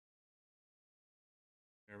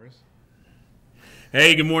Nervous?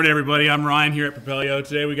 Hey, good morning, everybody. I'm Ryan here at Propelio.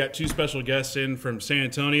 Today we got two special guests in from San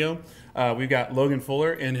Antonio. We've got Logan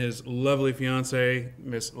Fullmer and his lovely fiancée,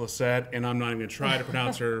 Miss Lissette, and I'm not even going to try to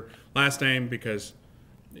pronounce her last name because,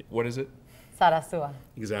 what is it? Sarasua.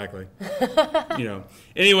 Exactly.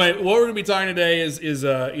 Anyway, what we're going to be talking today is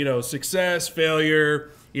success,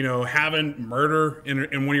 failure, having murder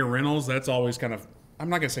in one of your rentals. That's always kind of, I'm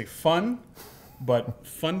not going to say fun, but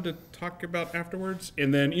fun to talk about afterwards.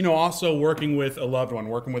 And then, also working with a loved one,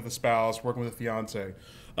 working with a spouse, working with a fiance.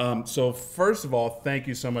 So first of all, thank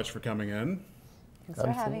you so much for coming in. Thanks for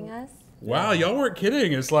having us. Wow, y'all weren't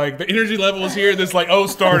kidding. It's like the energy level is here. This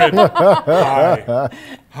started.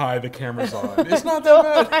 Hi, the camera's on. It's not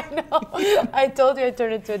that bad. I know. I told you I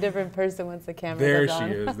turned into a different person once the camera was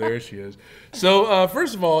on. There she is. So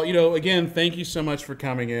first of all, again, thank you so much for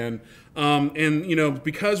coming in. And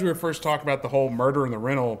because we were first talking about the whole murder in the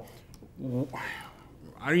rental,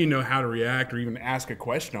 I don't even know how to react or even ask a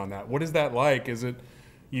question on that. What is that like? Is it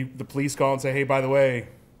the police call and say, hey, by the way,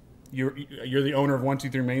 you're the owner of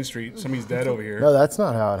 123 Main Street. Somebody's dead over here. No, that's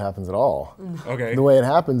not how it happens at all. Okay. The way it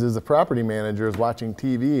happens is the property manager is watching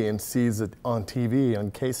TV and sees it on TV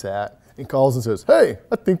on KSAT and calls and says, hey,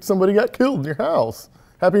 I think somebody got killed in your house.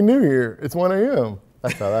 Happy New Year. It's 1 a.m.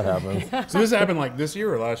 That's how that happens. So this happened like this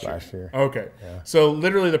year or last year? Last year. Okay. Yeah. So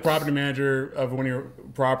literally the property manager of one of your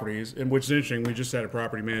properties, and which is interesting, we just had a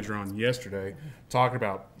property manager on yesterday talking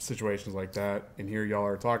about situations like that, and here y'all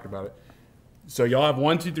are talking about it. So y'all have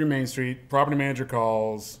 123 Main Street, property manager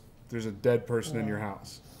calls, there's a dead person in your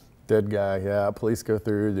house. Dead guy, yeah. Police go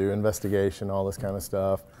through, do investigation, all this kind of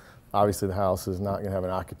stuff. Obviously the house is not going to have an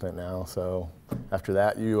occupant now, so after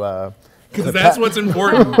that you... Because that's what's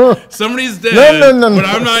important. Somebody's dead, no. But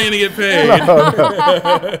I'm not going to get paid.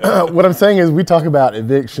 No. What I'm saying is we talk about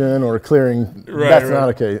eviction or clearing. Right, that's not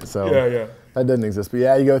a case. So yeah. That doesn't exist. But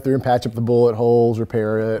yeah, you go through and patch up the bullet holes,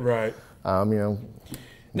 repair it. Right. You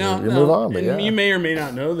move on. But yeah. You may or may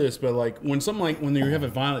not know this, but when you have a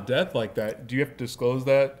violent death like that, do you have to disclose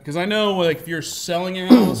that? Because I know if you're selling a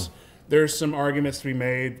house, there's some arguments to be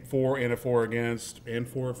made for and against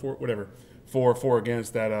for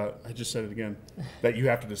against that. I just said it again, that you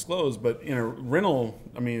have to disclose. But in a rental,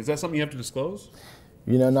 is that something you have to disclose?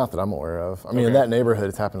 Not that I'm aware of. In that neighborhood,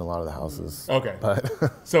 it's happened in a lot of the houses. Okay.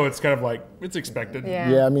 But so it's kind of like, it's expected.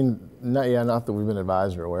 Yeah, not that we've been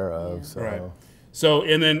advised or aware of. Yeah. So. Right. So,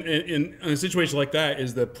 and then in a situation like that,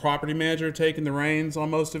 is the property manager taking the reins on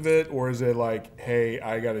most of it? Or is it like, hey,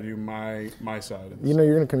 I got to do my side? You're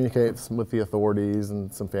going to communicate with the authorities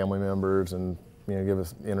and some family members and, give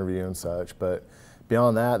us an interview and such. But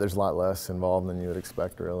beyond that, there's a lot less involved than you would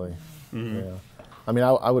expect, really. Mm-hmm.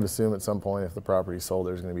 Yeah. I would assume at some point if the property's sold,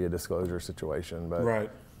 there's going to be a disclosure situation. But, right.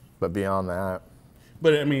 But beyond that.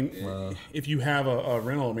 But, if you have a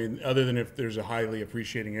rental, other than if there's a highly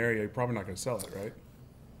appreciating area, you're probably not going to sell it, right?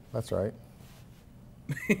 That's right.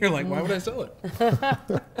 You're like, why would I sell it?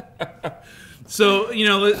 So,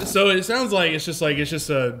 so it sounds like it's just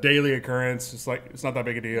a daily occurrence. It's not that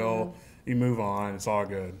big a deal. Mm-hmm. You move on. It's all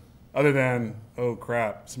good. Other than, oh,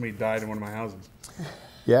 crap, somebody died in one of my houses.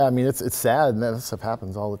 Yeah, it's sad, and that stuff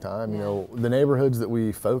happens all the time. Yeah. The neighborhoods that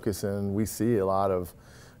we focus in, we see a lot of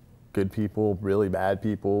good people, really bad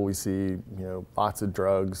people. We see, lots of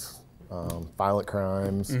drugs, violent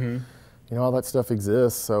crimes. Mm-hmm. All that stuff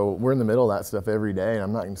exists. So we're in the middle of that stuff every day, and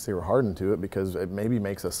I'm not going to say we're hardened to it because it maybe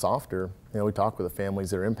makes us softer. We talk with the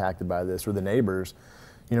families that are impacted by this or the neighbors.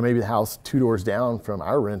 Maybe the house 2 doors down from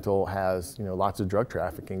our rental has, lots of drug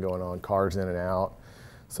trafficking going on, cars in and out.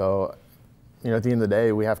 So, at the end of the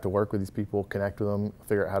day, we have to work with these people, connect with them,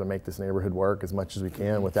 figure out how to make this neighborhood work as much as we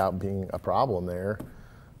can without being a problem there.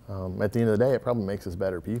 At the end of the day, it probably makes us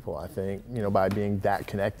better people, I think, by being that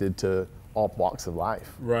connected to all walks of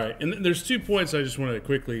life. Right. And there's 2 points I just want to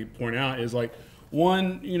quickly point out is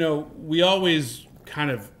one, we always kind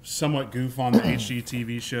of somewhat goof on the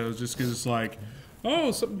HGTV shows just because it's like,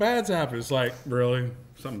 oh, something bad's happened. It's like, really?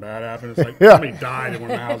 Something bad happened? It's like, somebody died in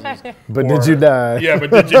one of the houses. But did you die? Yeah,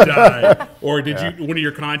 but did you die? Or did you, one of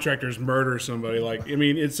your contractors murder somebody?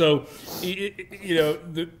 It's so,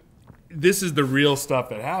 this is the real stuff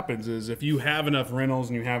that happens is if you have enough rentals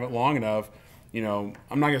and you have it long enough, I'm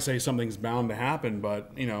not going to say something's bound to happen,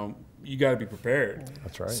 but, you got to be prepared.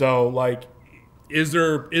 That's right. So, is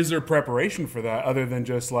there preparation for that other than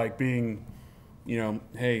just, being...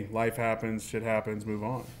 hey, life happens, shit happens, move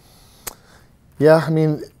on. Yeah,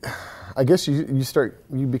 I guess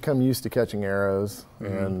you become used to catching arrows,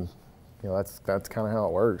 mm-hmm. and that's kind of how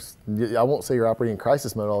it works. I won't say you're operating in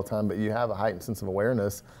crisis mode all the time, but you have a heightened sense of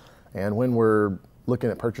awareness. And when we're looking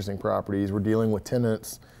at purchasing properties, we're dealing with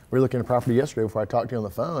tenants, we were looking at a property yesterday before I talked to you on the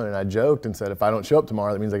phone, and I joked and said, if I don't show up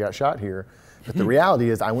tomorrow, that means I got shot here. But the reality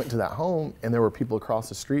is I went to that home, and there were people across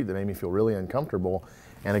the street that made me feel really uncomfortable.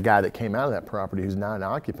 And a guy that came out of that property who's not an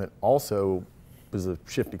occupant also was a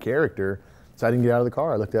shifty character. So I didn't get out of the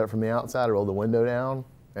car. I looked at it from the outside, I rolled the window down,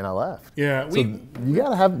 and I left. Yeah, so you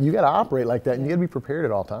gotta operate like that, and you gotta be prepared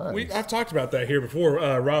at all times. I've talked about that here before.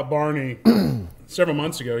 Rob Barney, several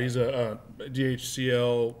months ago, he's a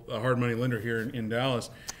DHCL hard money lender here in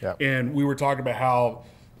Dallas, and we were talking about how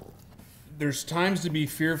there's times to be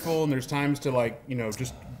fearful, and there's times to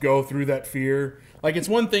just go through that fear. Like, it's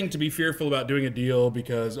one thing to be fearful about doing a deal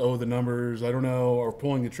because, the numbers, I don't know, or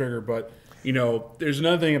pulling the trigger, but there's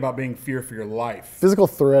another thing about being fear for your life. Physical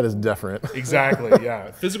threat is different. Exactly,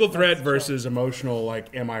 yeah. Physical threat versus emotional,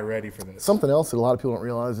 am I ready for this? Something else that a lot of people don't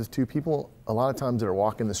realize is, too, people, a lot of times that are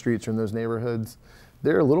walking the streets or in those neighborhoods,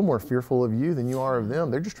 they're a little more fearful of you than you are of them.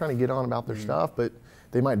 They're just trying to get on about their stuff, but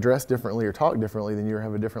they might dress differently or talk differently than you or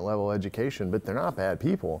have a different level of education, but they're not bad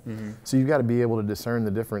people. So you've got to be able to discern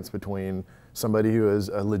the difference between somebody who is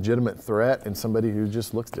a legitimate threat and somebody who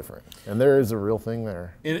just looks different. And there is a real thing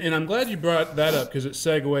there. And I'm glad you brought that up because it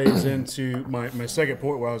segues into my second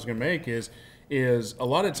point what I was going to make is a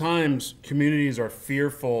lot of times communities are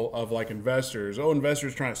fearful of investors. Oh,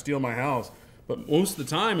 investors trying to steal my house. But most of the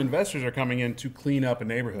time, investors are coming in to clean up a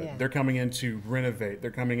neighborhood. Yeah. They're coming in to renovate. They're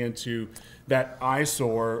coming into that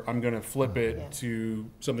eyesore, I'm going to flip it to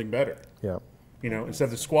something better. Yeah. Instead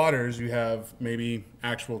of the squatters, you have maybe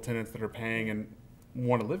actual tenants that are paying and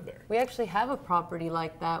want to live there. We actually have a property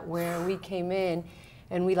like that where we came in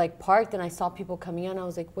and we parked and I saw people coming in. I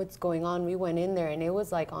was like, what's going on? We went in there and it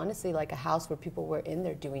was honestly a house where people were in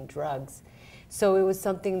there doing drugs. So it was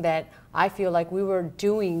something that I feel like we were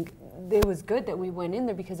doing. It was good that we went in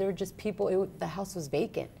there because there were just people, the house was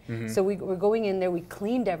vacant. So we were going in there, we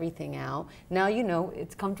cleaned everything out. Now,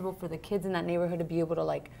 it's comfortable for the kids in that neighborhood to be able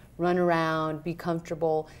to run around, be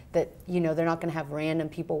comfortable, that, they're not gonna have random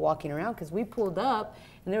people walking around. Because we pulled up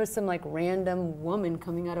and there was some random woman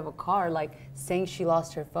coming out of a car saying she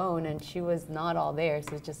lost her phone and she was not all there.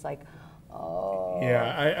 So it's just oh.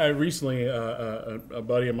 Yeah, I recently, a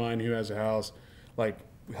buddy of mine who has a house,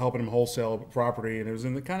 helping him wholesale property, and it was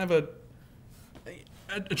in the kind of a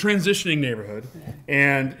transitioning neighborhood,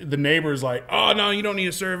 and the neighbor's oh no, you don't need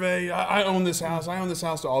a survey. I own this house. I own this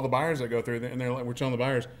house to all the buyers that go through, and we're telling the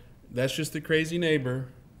buyers, that's just the crazy neighbor.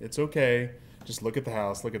 It's okay. Just look at the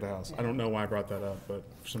house. Look at the house. I don't know why I brought that up, but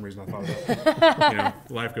for some reason I thought about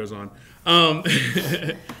it. Life goes on.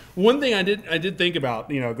 One thing I did think about,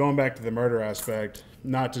 going back to the murder aspect,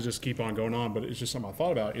 not to just keep on going on, but it's just something I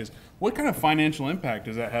thought about, is what kind of financial impact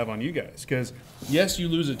does that have on you guys? Because yes, you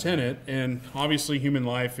lose a tenant, and obviously human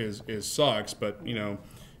life is sucks, but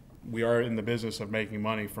we are in the business of making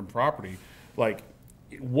money from property.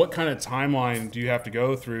 What kind of timeline do you have to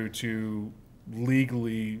go through to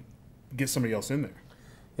legally get somebody else in there?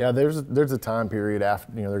 Yeah, there's a time period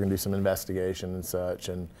after, they're going to do some investigation and such,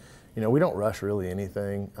 and we don't rush really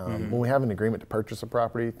anything. When we have an agreement to purchase a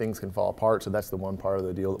property, things can fall apart, so that's the one part of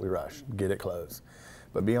the deal that we rush, get it closed.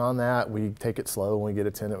 But beyond that, we take it slow. When we get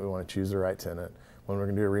a tenant, we want to choose the right tenant. When we're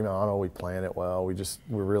going to do a remodel, we plan it well.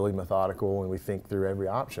 We're really methodical, and we think through every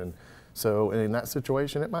option. So in that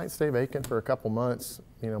situation, it might stay vacant for a couple months,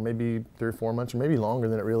 maybe 3 or 4 months, or maybe longer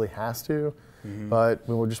than it really has to. But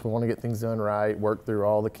we want to get things done right, work through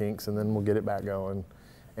all the kinks, and then we'll get it back going.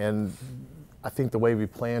 And I think the way we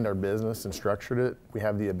planned our business and structured it, we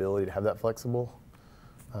have the ability to have that flexible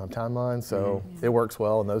timeline. So it works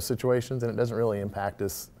well in those situations, and it doesn't really impact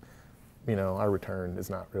us. Our return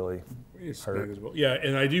is not really hurt. Yeah,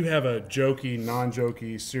 and I do have a jokey,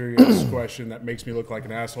 non-jokey, serious question that makes me look like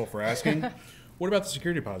an asshole for asking. What about the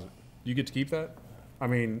security deposit? Do you get to keep that? I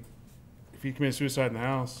mean, if he committed suicide in the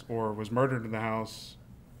house or was murdered in the house,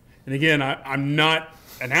 and again, I'm not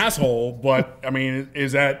an asshole, but I mean,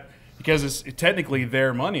 is that because it's technically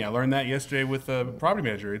their money? I learned that yesterday with the property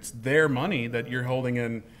manager. It's their money that you're holding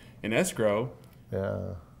in escrow.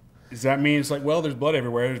 Yeah. Does that mean it's well, there's blood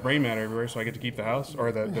everywhere, there's brain matter everywhere, so I get to keep the house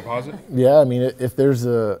or the deposit? Yeah, I mean, if there's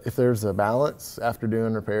a balance after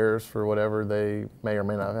doing repairs for whatever they may or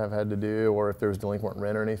may not have had to do, or if there's delinquent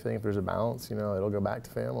rent or anything, if there's a balance, it'll go back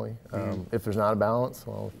to family. If there's not a balance,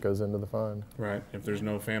 well, it goes into the fund. Right. If there's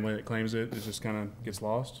no family that claims it, it just kind of gets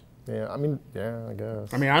lost. Yeah, I mean, yeah, I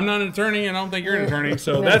guess. I mean, I'm not an attorney, and I don't think you're an attorney,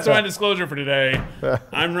 so that's my disclosure for today.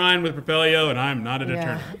 I'm Ryan with Propelio, and I'm not an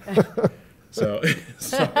attorney. So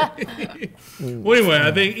well, anyway,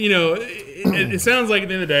 I think it sounds like at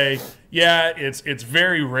the end of the day, yeah, it's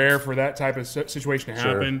very rare for that type of situation to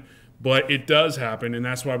happen, but it does happen, and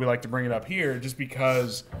that's why we like to bring it up here, just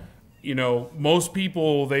because you know, most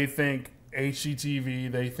people, they think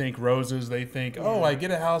HGTV, they think roses, they think, oh, I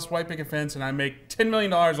get a house, white picket fence, and I make $10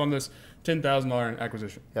 million on this $10,000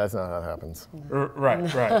 acquisition. Yeah, that's not how it happens.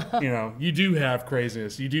 Right. You know, you do have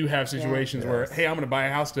craziness. You do have situations where, hey, I'm going to buy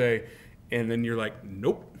a house today, and then you're like,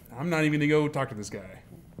 nope, I'm not even going to go talk to this guy.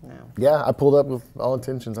 No. Yeah, I pulled up with all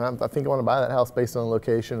intentions. I think I want to buy that house based on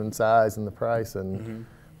location and size and the price. And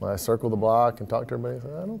when I circled the block and talked to everybody, I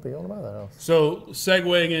said, I don't think I want to buy that house. So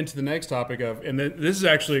segueing into the next topic of, and this is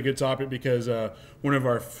actually a good topic because one of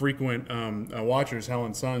our frequent watchers,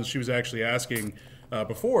 Helen Sons, she was actually asking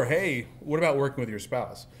before, hey, what about working with your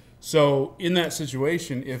spouse? So in that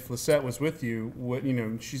situation, if Lissette was with you, what, you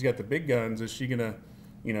know, she's got the big guns, is she going to,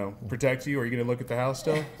 you know, protect you? Or are you going to look at the house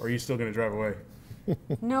still? Or are you still going to drive away?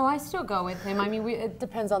 No, I still go with him. I mean, it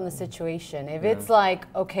depends on the situation. If it's like,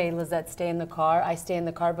 okay, Lissette, stay in the car, I stay in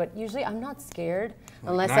the car. But usually I'm not scared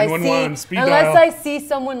unless I see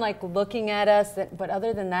someone like looking at us. But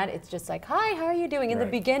other than that, it's just like, hi, how are you doing? In the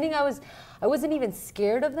beginning, I wasn't even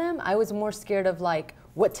scared of them. I was more scared of like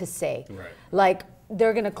what to say. Right. Like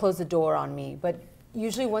they're going to close the door on me. But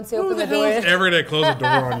usually once they open the door, ever to close the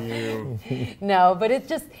door on you? No, but it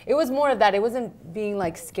was more of that. It wasn't being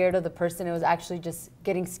like scared of the person. It was actually just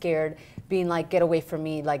getting scared, being like, get away from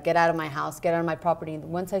me, like get out of my house, get out of my property. And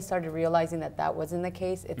once I started realizing that wasn't the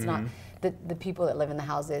case, it's not the people that live in the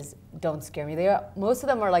houses don't scare me. Most of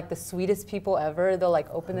them are like the sweetest people ever. They'll like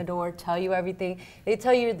open the door, tell you everything. They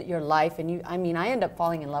tell you your life, and I end up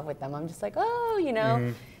falling in love with them. I'm just like, oh, you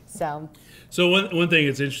know. So one thing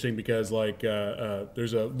it's interesting because like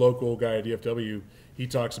there's a local guy at DFW. He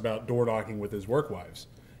talks about door knocking with his work wives.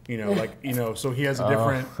 You know, like so he has a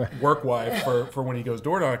different work wife for when he goes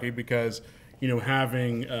door knocking because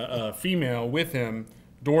having a female with him,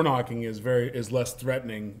 door knocking is less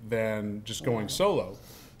threatening than just going solo.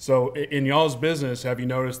 So in y'all's business, have you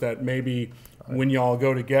noticed that maybe when y'all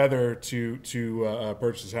go together to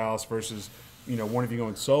purchase a house versus one of you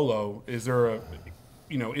going solo, is there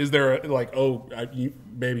like,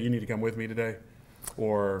 baby, you need to come with me today?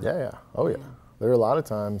 Or Oh yeah. There are a lot of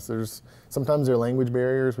times. Sometimes there are language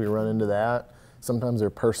barriers. We run into that. Sometimes there are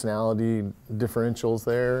personality differentials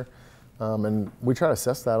there, and we try to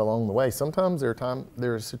assess that along the way. Sometimes there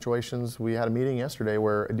are situations. We had a meeting yesterday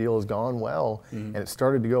where a deal has gone well, and it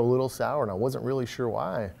started to go a little sour, and I wasn't really sure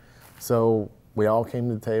why. So we all came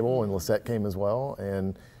to the table, and Lissette came as well,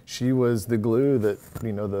 and she was the glue that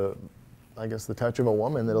I guess the touch of a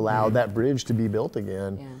woman that allowed that bridge to be built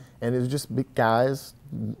again. Yeah. And it was just big guys,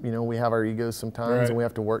 we have our egos sometimes and we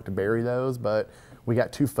have to work to bury those, but we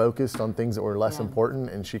got too focused on things that were less important,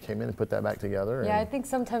 and she came in and put that back together. Yeah, I think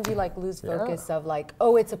sometimes you lose focus of like,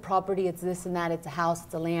 oh, it's a property, it's this and that, it's a house,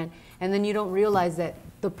 it's a land, and then you don't realize that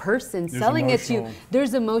the person selling it to you,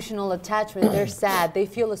 there's emotional attachment, they're sad, they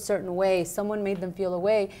feel a certain way, someone made them feel a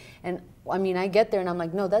way, and I mean, I get there and I'm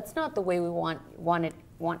like, no, that's not the way we want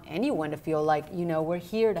anyone to feel. Like, we're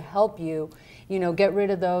here to help you, get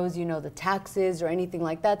rid of those, the taxes or anything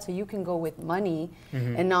like that, so you can go with money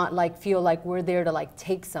and not like feel like we're there to like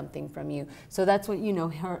take something from you. So that's what,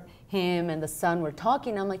 him and the son were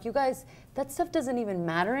talking. I'm like, you guys, that stuff doesn't even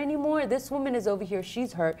matter anymore. This woman is over here,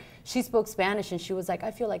 she's hurt. She spoke Spanish and she was like,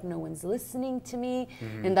 I feel like no one's listening to me.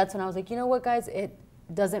 And that's when I was like, you know what, guys, it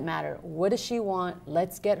doesn't matter. What does she want?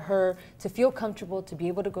 Let's get her to feel comfortable, to be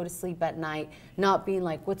able to go to sleep at night, not being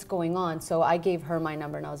like, what's going on? So I gave her my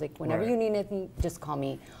number and I was like, whenever you need anything, just call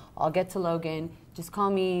me. I'll get to Logan. Just call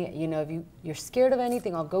me. If you're scared of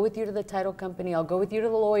anything, I'll go with you to the title company. I'll go with you to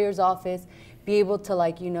the lawyer's office, be able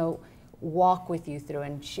to walk with you through.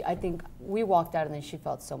 And I think we walked out and then she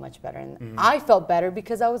felt so much better. And I felt better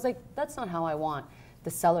because I was like, that's not how I want the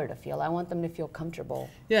seller to feel. I want them to feel comfortable.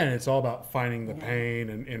 Yeah, and it's all about finding the pain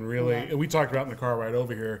and really, we talked about in the car right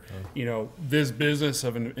over here, this business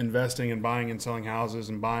of investing and buying and selling houses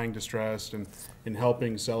and buying distressed and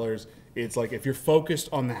helping sellers, it's like if you're focused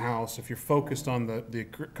on the house, if you're focused on the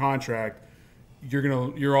contract,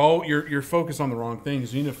 you're focused on the wrong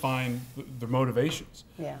things. You need to find the motivations.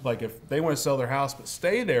 Yeah. Like if they want to sell their house but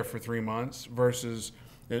stay there for 3 months versus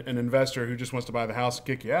an investor who just wants to buy the house and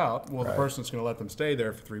kick you out, well, the person that's going to let them stay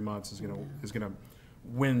there for 3 months is going to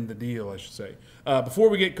win the deal, I should say. Before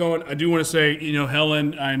we get going, I do want to say,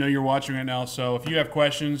 Helen, I know you're watching right now, so if you have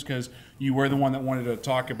questions, because you were the one that wanted to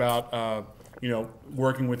talk about,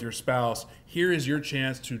 working with your spouse, here is your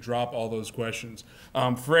chance to drop all those questions.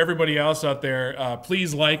 For everybody else out there,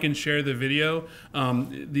 please like and share the video.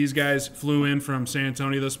 These guys flew in from San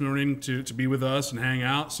Antonio this morning to be with us and hang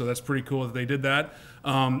out, so that's pretty cool that they did that.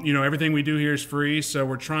 Everything we do here is free, so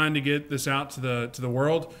we're trying to get this out to the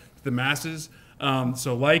world, to the masses.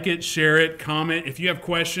 So like it, share it, comment. If you have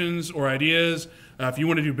questions or ideas, if you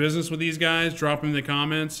want to do business with these guys, drop them in the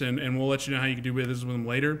comments, and we'll let you know how you can do business with them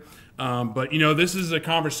later. But, you know, this is a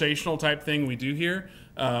conversational type thing we do here.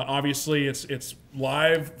 Obviously, it's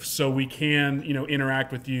live, so we can, you know,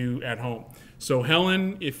 interact with you at home. So,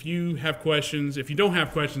 Helen, if you have questions, if you don't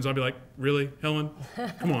have questions, I'll be like, really, Helen?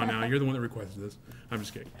 Come on now, you're the one that requested this. I'm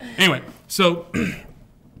just kidding. Anyway, so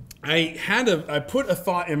I put a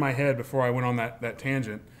thought in my head before I went on that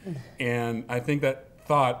tangent, and I think that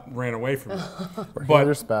thought ran away from me. But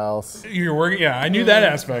your spouse. You're working, yeah, I knew that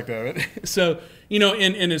aspect of it. So, you know,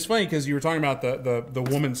 and it's funny because you were talking about the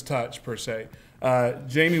woman's touch, per se.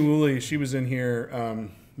 Jamie Woolley, she was in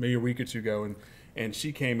here maybe a week or two ago, and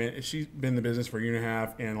she came in. She's been in the business for a year and a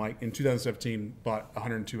half, and like in 2017 bought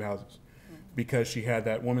 102 houses because she had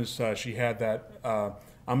that woman's touch. She had that I'm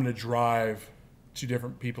going to drive to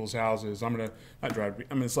different people's houses. I'm going to not drive.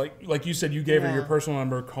 I mean, it's like you said, you gave her your personal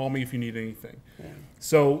number. Call me if you need anything. Yeah.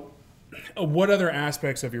 So, what other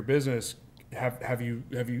aspects of your business have you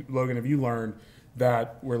Logan, have you learned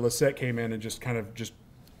that where Lissette came in and just kind of just,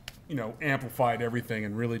 you know, amplified everything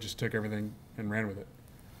and really just took everything and ran with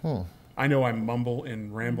it? I know I mumble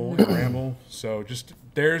and ramble, so just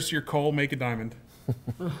there's your coal, make a diamond.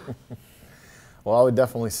 Well, I would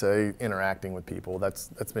definitely say interacting with people. That's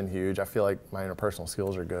been huge. I feel like my interpersonal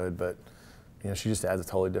skills are good, but you know, she just adds a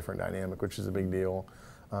totally different dynamic, which is a big deal.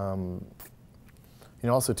 You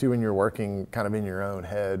know, also too, when you're working kind of in your own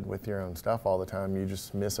head with your own stuff all the time, you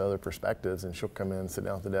just miss other perspectives, and she'll come in, sit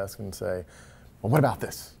down at the desk and say, well, what about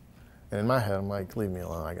this? And in my head, I'm like, leave me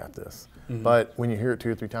alone, I got this. Mm-hmm. But when you hear it 2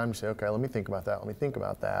 or 3 times, you say, okay, let me think about that, let me think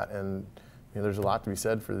about that. And you know, there's a lot to be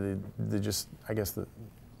said for the just, I guess,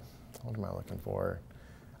 what am I looking for?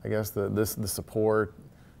 I guess the support,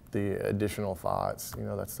 the additional thoughts, you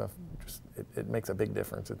know, that stuff, just it makes a big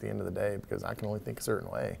difference at the end of the day, because I can only think a certain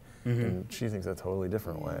way, and she thinks a totally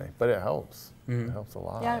different way. But it helps. It helps a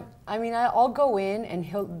lot. Yeah, I mean, I'll go in and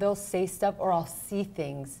they'll say stuff, or I'll see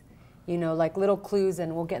things, you know, like little clues,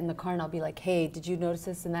 and we'll get in the car and I'll be like, hey, did you notice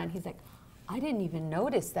this and that? And he's like, I didn't even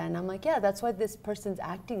notice that. And I'm like, yeah, that's why this person's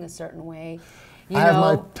acting a certain way. You I have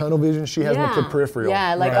my tunnel vision. She has my peripheral.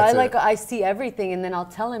 Yeah, like I see everything, and then I'll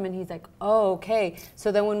tell him, and he's like, "Oh, okay."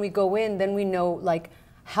 So then when we go in, then we know like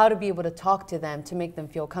how to be able to talk to them to make them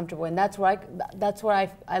feel comfortable, and that's where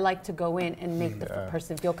I like to go in and make the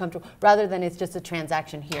person feel comfortable, rather than it's just a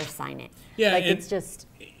transaction. Here, sign it. Yeah, like it's just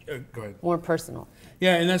go ahead. More personal.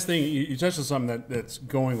 Yeah, and that's the thing. You touched on something that's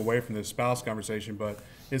going away from this spouse conversation, but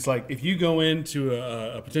it's like if you go into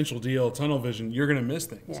a potential deal, tunnel vision, you're going to miss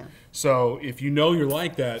things. Yeah. So if you know you're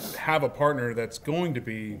like that, have a partner that's going to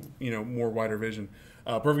be, you know, more wider vision.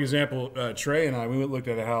 Perfect example, Trey and I, we looked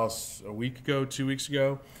at a house a week ago, 2 weeks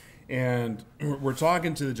ago, and we're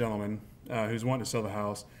talking to the gentleman who's wanting to sell the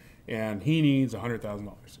house, and he needs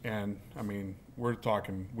 $100,000. And I mean, we're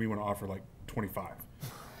talking, we want to offer like 25.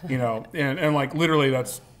 You know, and like literally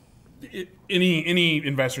that's any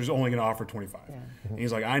investor is only going to offer 25. Yeah. And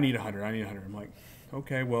he's like, I need 100. I'm like,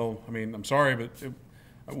 okay, well, I mean, I'm sorry,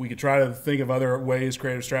 but we could try to think of other ways,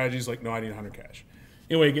 creative strategies. Like, no, I need 100 cash.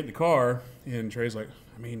 Anyway, get in the car, and Trey's like,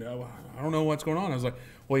 I mean, I don't know what's going on. I was like,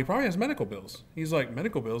 well, he probably has medical bills. He's like,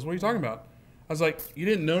 medical bills? What are you talking about? I was like, you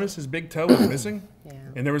didn't notice his big toe was missing? Yeah.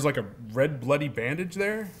 And there was like a red bloody bandage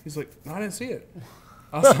there? He's like, no, I didn't see it.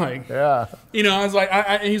 I was like, yeah. You know, I was like,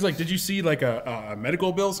 and he's like, did you see like a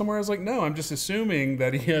medical bill somewhere? I was like, no, I'm just assuming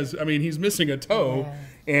that he has, I mean, he's missing a toe,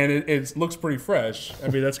 and it looks pretty fresh. I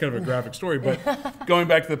mean, that's kind of a graphic story. But going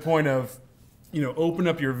back to the point of, you know, open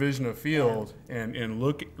up your vision of field and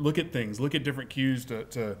look at things, look at different cues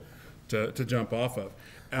to jump off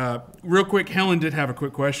of. Real quick, Helen did have a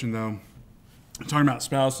quick question, though. Talking about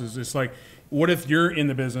spouses, it's like, what if you're in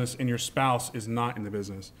the business and your spouse is not in the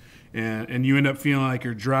business? And you end up feeling like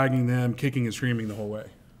you're dragging them, kicking and screaming the whole way.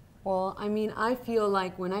 Well, I mean, I feel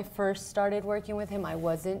like when I first started working with him, I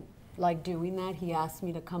wasn't like doing that. He asked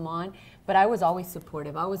me to come on, but I was always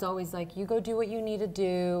supportive. I was always like, you go do what you need to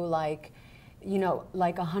do, like, you know,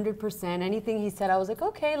 like 100%. Anything he said, I was like,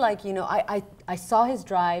 okay, like, you know, I saw his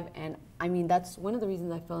drive, and I mean, that's one of the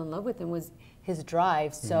reasons I fell in love with him was his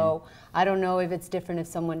drive. So I don't know if it's different if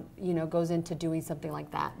someone, you know, goes into doing something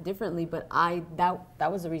like that differently, but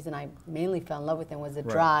that was the reason I mainly fell in love with him, was the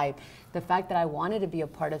drive. The fact that I wanted to be a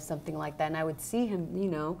part of something like that, and I would see him, you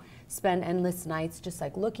know, spend endless nights just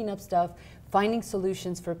like looking up stuff, finding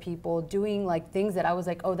solutions for people, doing like things that I was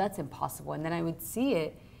like, oh, that's impossible. And then I would see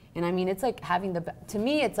it, And I mean, it's like to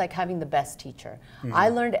me, it's like having the best teacher. I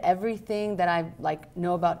learned everything that I like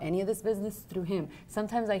know about any of this business through him.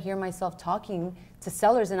 Sometimes I hear myself talking to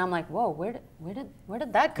sellers and I'm like, whoa, where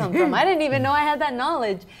did that come from? I didn't even know I had that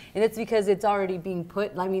knowledge. And it's because it's already being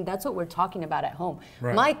put, I mean, that's what we're talking about at home.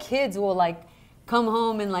 Right. My kids will like come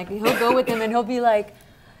home and like, he'll go with them and he'll be like,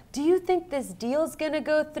 do you think this deal's gonna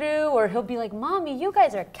go through? Or he'll be like, Mommy, you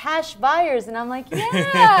guys are cash buyers. And I'm like,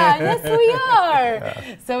 yeah, yes we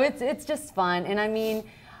are. So it's just fun. And I mean,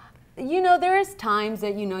 you know, there is times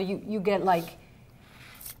that, you know, you get like,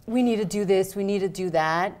 we need to do this, we need to do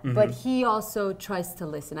that. But he also tries to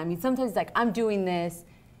listen. I mean, sometimes like I'm doing this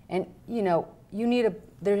and, you know,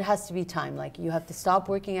 there has to be time. Like you have to stop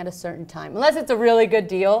working at a certain time. Unless it's a really good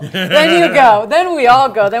deal, then you go. Then we all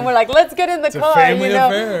go. Then we're like, let's get in the car. Family you know,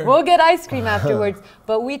 affair. We'll get ice cream afterwards.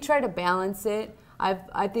 But we try to balance it.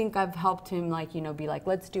 I think I've helped him, like, you know, be like,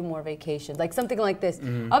 let's do more vacations, like something like this.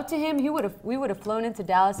 Up to him, we would have flown into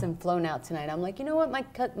Dallas and flown out tonight. I'm like, you know what,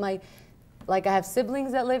 like I have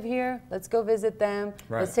siblings that live here. Let's go visit them.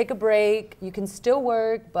 Right. Let's take a break. You can still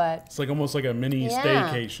work, but It's like almost like a mini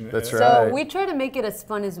staycation. That's so right. we try to make it as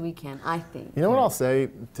fun as we can, I think. You know what I'll say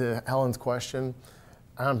to Helen's question?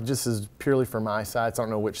 Just as purely from my side, so I don't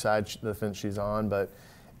know which side of the fence she's on, but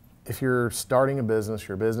if you're starting a business,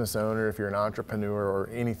 you're a business owner, if you're an entrepreneur or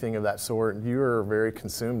anything of that sort, you are very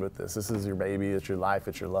consumed with this. This is your baby, it's your life,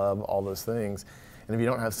 it's your love, all those things. And if you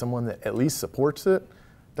don't have someone that at least supports it,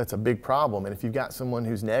 that's a big problem. And if you've got someone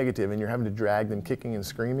who's negative and you're having to drag them kicking and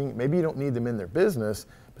screaming, maybe you don't need them in their business,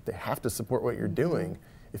 but they have to support what you're doing.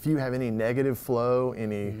 If you have any negative flow, if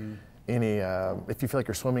you feel like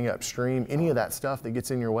you're swimming upstream, any of that stuff that gets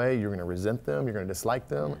in your way, you're going to resent them, you're going to dislike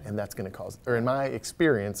them, and that's going to cause, or in my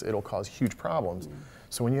experience, it'll cause huge problems.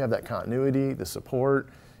 So when you have that continuity, the support,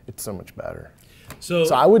 it's so much better. So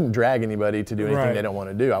I wouldn't drag anybody to do anything they don't want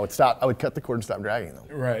to do. I would cut the cord and stop dragging them.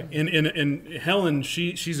 Right. And Helen,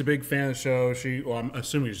 she's a big fan of the show. Well, I'm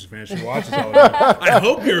assuming she's a fan. She watches all the time. I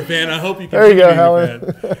hope you're a fan. I hope you continue to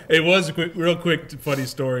be a fan. It was a real quick funny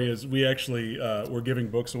story is we actually were giving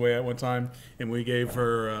books away at one time, and we gave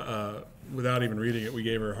her, without even reading it, we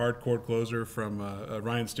gave her Hardcore Closer from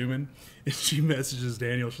Ryan Stewman. And she messages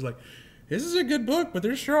Daniel. She's like, this is a good book, but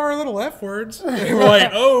there sure are little F words. And we're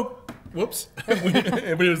like, oh, whoops. But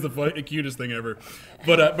it was the cutest thing ever.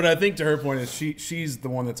 But I think to her point is she's the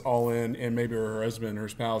one that's all in, and maybe her husband, her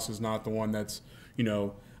spouse is not the one that's, you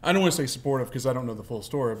know, I don't want to say supportive because I don't know the full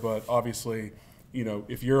story, but obviously, you know,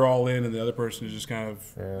 if you're all in and the other person is just kind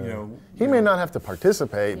of, you know. He may not have to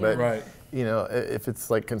participate, but, you know, if it's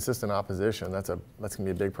like consistent opposition, that's going to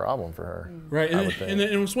be a big problem for her. Right. And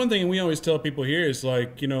it's one thing we always tell people here is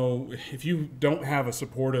like, you know, if you don't have a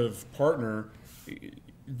supportive partner,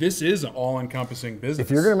 this is an all-encompassing business. If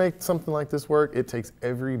you're going to make something like this work, it takes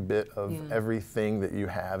every bit of everything that you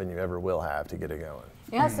have and you ever will have to get it going.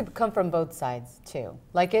 It has to come from both sides too.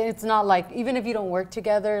 Like it's not like, even if you don't work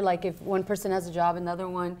together, like if one person has a job and the other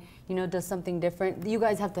one, you know, does something different, you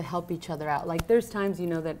guys have to help each other out. Like there's times, you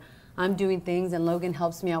know, that I'm doing things and Logan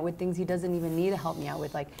helps me out with things he doesn't even need to help me out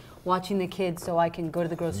with, like watching the kids so I can go to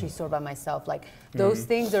the grocery store by myself. Like those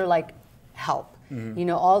things are like help. You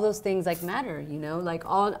know, all those things like matter, you know, like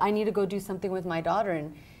I need to go do something with my daughter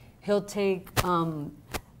and he'll take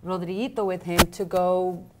Rodriguito with him to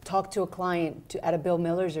go talk to a client at a Bill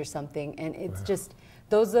Miller's or something. And it's just,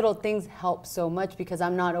 those little things help so much because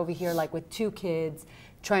I'm not over here like with two kids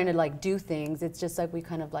trying to like do things. It's just like we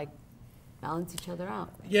kind of like balance each other out.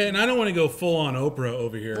 Yeah, and I don't want to go full on Oprah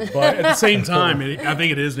over here, but at the same time, I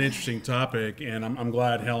think it is an interesting topic, and I'm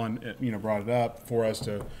glad Helen, you know, brought it up for us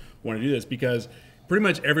to want to do this because pretty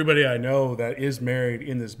much everybody I know that is married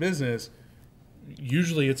in this business,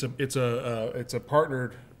 usually it's a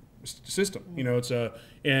partnered system. You know,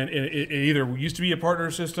 and it either used to be a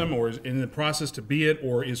partner system or is in the process to be it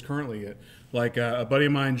or is currently it. Like a buddy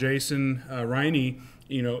of mine, Jason Riney,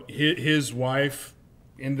 you know, his wife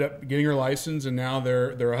ended up getting her license, and now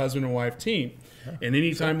they're a husband and wife team. And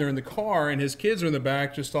anytime they're in the car and his kids are in the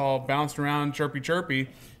back just all bouncing around chirpy,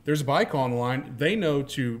 there's a bike on the line, they know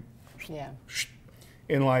to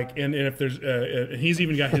and like and if there's he's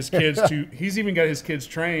even got his kids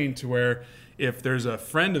trained to where if there's a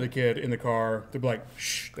friend of the kid in the car, they'll be like,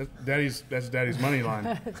 shh, that's daddy's money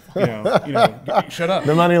line. You know, shut up.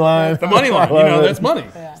 The money line. The money line. You know, that's money.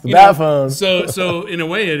 It's the bat phone. So in a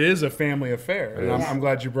way, it is a family affair. And I'm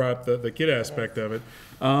glad you brought up the kid aspect of it.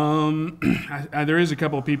 There is a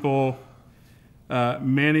couple of people.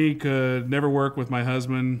 Manny could never work with my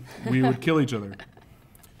husband. We would kill each other.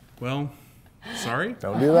 Well, Sorry?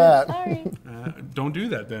 Don't do that. Sorry. Don't do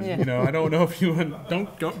that then. Yeah. You know, I don't know if you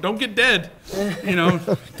don't get dead. You know,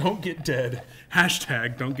 don't get dead.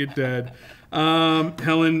 Hashtag don't get dead.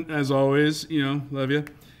 Helen, as always, you know, love you.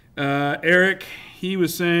 Eric, he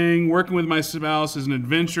was saying, working with my spouse is an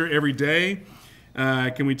adventure every day.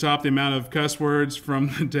 Can we top the amount of cuss words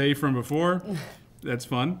from the day from before? That's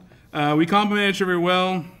fun. We compliment each other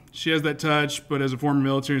well. She has that touch, but as a former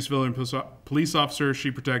military and civilian police officer,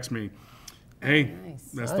 she protects me. Hey,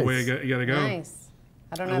 that's the way you got to go. Nice.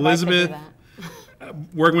 I don't know Elizabeth, if I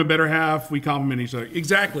could do working with better half, we compliment each other.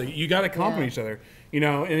 Exactly. You got to compliment each other. You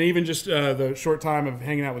know, and even just the short time of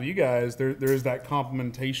hanging out with you guys, there is that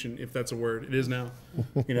complimentation, if that's a word. It is now.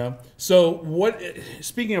 You know. So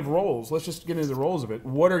speaking of roles, let's just get into the roles of it.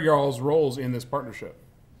 What are y'all's roles in this partnership?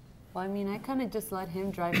 Well, I mean, I kind of just let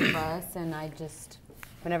him drive the bus, and I just,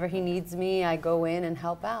 whenever he needs me, I go in and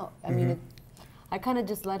help out. I mean, I kind of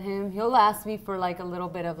just let him. He'll ask me for like a little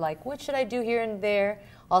bit of like, what should I do here and there?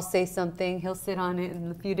 I'll say something. He'll sit on it,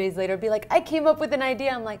 and a few days later be like, I came up with an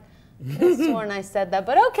idea. I'm like, I could have sworn I said that,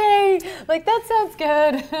 but okay. Like, that sounds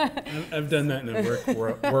good. I've done that in the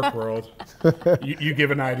work world. You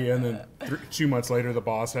give an idea, and then 2 months later, the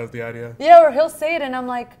boss has the idea. Yeah, or he'll say it, and I'm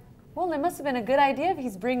like, well, it must have been a good idea if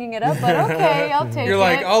he's bringing it up, but okay, I'll take it. You're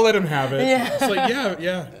like, I'll let him have it. Yeah. It's like,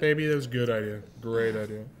 yeah, baby, that was a good idea. Great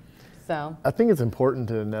idea. So I think it's important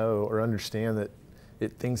to know or understand that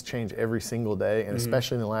things change every single day, and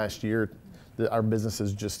especially in the last year, our business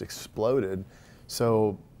has just exploded.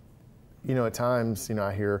 So, you know, at times, you know,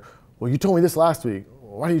 I hear, well, you told me this last week.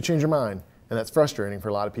 Why do you change your mind? And that's frustrating for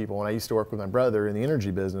a lot of people. When I used to work with my brother in the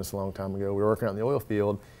energy business a long time ago, we were working out in the oil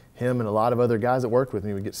field. Him and a lot of other guys that worked with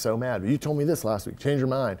me would get so mad. You told me this last week. Change your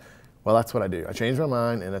mind. Well, that's what I do. I change my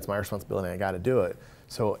mind, and that's my responsibility, and I got to do it.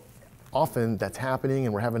 So often that's happening,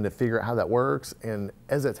 and we're having to figure out how that works. And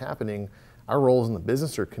as that's happening, our roles in the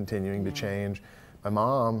business are continuing to change. My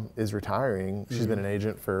mom is retiring. She's been an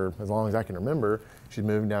agent for as long as I can remember. She's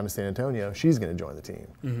moving down to San Antonio. She's going to join the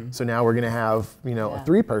team. So now we're going to have, you know, a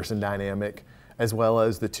 3-person dynamic, as well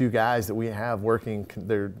as the 2 guys that we have working.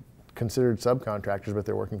 They're considered subcontractors, but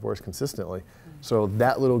they're working for us consistently. So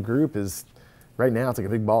that little group is, right now, it's like a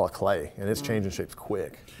big ball of clay, and it's changing shapes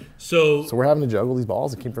quick. So we're having to juggle these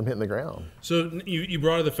balls that keep from hitting the ground. So you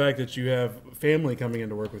brought up the fact that you have family coming in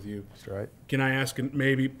to work with you. That's right. Can I ask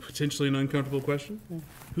maybe potentially an uncomfortable question?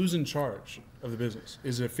 Who's in charge of the business?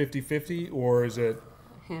 Is it 50-50, or is it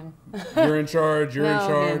him. you're in charge, you're in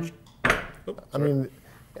charge? Oh, I mean,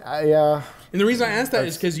 yeah. And the reason I ask that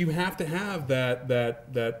is because you have to have that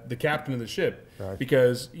the captain of the ship. Right.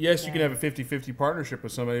 Because yes, you can have a 50-50 partnership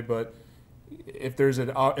with somebody, but if there's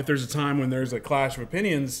a time when there's a clash of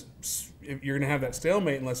opinions, you're going to have that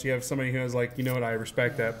stalemate unless you have somebody who is like, you know what, I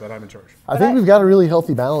respect that, but I'm in charge. I think we've got a really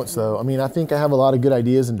healthy balance, though. I mean, I think I have a lot of good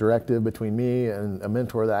ideas and directive between me and a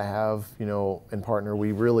mentor that I have, you know, and partner.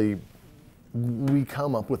 We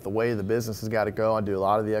come up with the way the business has got to go. I do a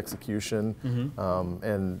lot of the execution,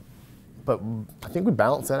 but I think we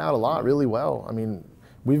balance that out a lot really well. I mean,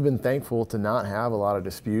 we've been thankful to not have a lot of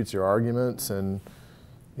disputes or arguments, and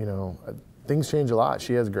you know, things change a lot.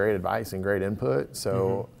 She has great advice and great input,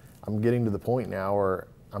 so I'm getting to the point now where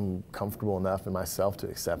I'm comfortable enough in myself to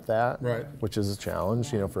accept that, right? Which is a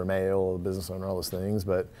challenge, you know, for a male, a business owner, all those things,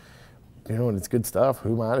 but. You know, and it's good stuff.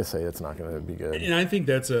 Who am I to say it's not going to be good? And I think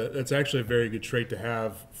that's actually a very good trait to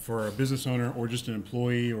have for a business owner or just an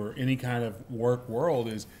employee or any kind of work world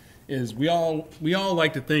is we all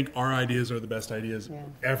like to think our ideas are the best ideas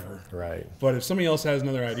ever. Right. But if somebody else has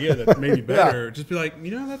another idea that may be better, just be like,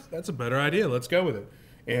 you know, that's a better idea. Let's go with it.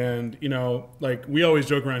 And, you know, like we always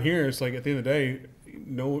joke around here, it's like at the end of the day,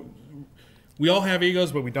 we all have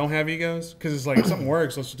egos, but we don't have egos, because it's like if something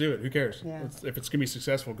works, let's just do it. Who cares? Yeah. If it's gonna be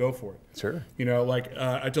successful, go for it. Sure. You know, like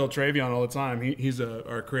I tell Travion all the time. He's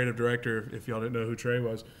our creative director. If y'all didn't know who Trey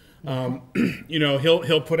was, you know,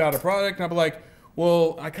 he'll put out a product, and I'll be like,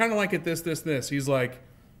 well, I kind of like it this. He's like,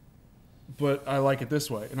 but I like it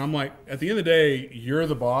this way, and I'm like, at the end of the day, you're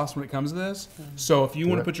the boss when it comes to this. So if you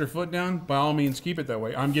want to put your foot down, by all means, keep it that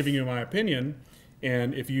way. I'm giving you my opinion.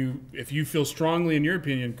 And if you feel strongly in your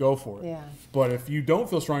opinion, go for it. Yeah. But if you don't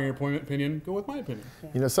feel strong in your opinion, go with my opinion. Yeah.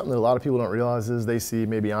 You know, something that a lot of people don't realize is they see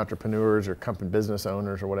maybe entrepreneurs or company business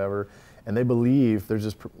owners or whatever, And they believe there's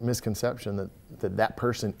this misconception that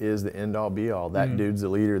person is the end all be all. That dude's the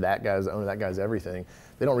leader, that guy's the owner, that guy's everything.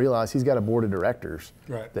 They don't realize he's got a board of directors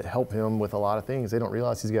that help him with a lot of things. They don't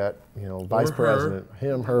realize he's got, vice president,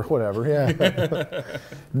 him, her, whatever. Yeah.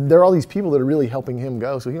 There are all these people that are really helping him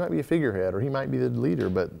go. So he might be a figurehead or he might be the leader,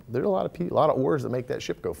 but there are a lot of oars that make that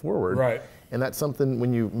ship go forward. Right. And that's something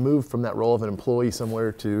when you move from that role of an employee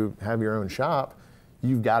somewhere to have your own shop,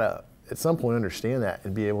 you've got to at some point understand that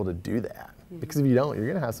and be able to do that. Because if you don't, you're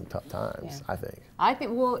going to have some tough times, I think.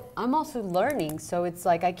 Well, I'm also learning, so it's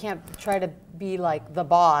like I can't try to be like the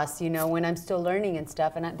boss, when I'm still learning and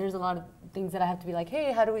stuff. And there's a lot of things that I have to be like,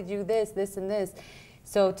 hey, how do we do this, this, and this?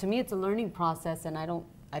 So to me, it's a learning process, and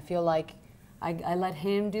I feel like I let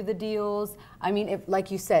him do the deals. I mean, if,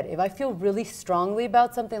 like you said, if I feel really strongly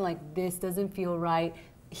about something like this doesn't feel right,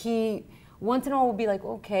 he once in a while will be like,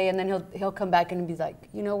 okay, and then he'll come back and be like,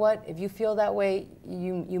 you know what? If you feel that way,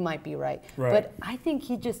 you might be right. But I think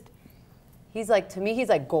he's like, to me, he's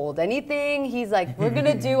like gold. Anything he's like, we're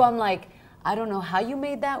gonna do. I'm like, I don't know how you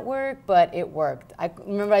made that work, but it worked. I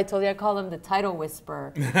remember I told you I call him the title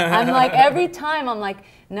whisperer. I'm like, every time I'm like,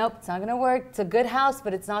 nope, it's not gonna work. It's a good house,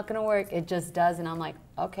 but it's not gonna work. It just does, and I'm like,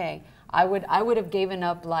 okay. I would have given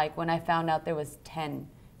up like when I found out there was 10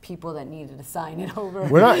 people that needed to sign it over.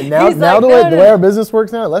 We're not now. The way our business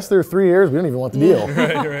works now, unless they're 3 years, we don't even want the deal.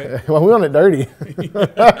 Right. Well, we want it dirty.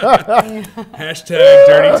 Hashtag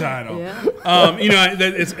dirty title. Yeah.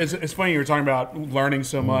 It's funny you were talking about learning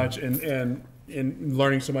so much and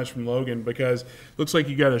learning so much from Logan, because it looks like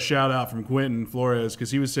you got a shout out from Quentin Flores, because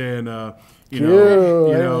he was saying, he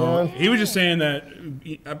was just saying that.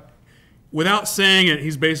 Without saying it,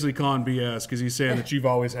 he's basically calling BS, because he's saying that you've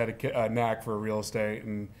always had a knack for real estate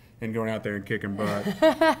and going out there and kicking butt.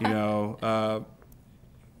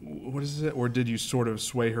 What is it? Or did you sort of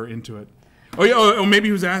sway her into it? Oh, maybe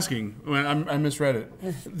he was asking. I misread it.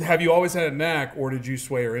 Have you always had a knack, or did you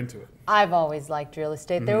sway her into it? I've always liked real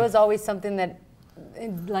estate. There was always something that,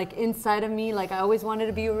 like, inside of me, like I always wanted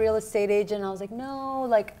to be a real estate agent. I was like, no,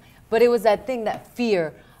 but it was that thing, that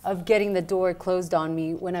fear of getting the door closed on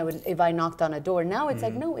me if I knocked on a door. Now it's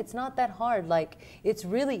like, no, it's not that hard. Like, it's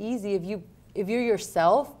really easy. If you're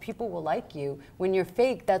yourself, people will like you. When you're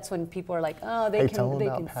fake, that's when people are like, oh, they can see that. Tell them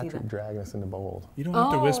about Patrick dragging us into bold. You don't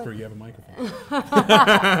have to whisper. You have a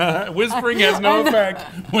microphone. Whispering has no effect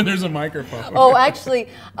when there's a microphone. Oh, actually,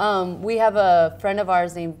 we have a friend of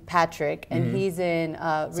ours named Patrick, and he's in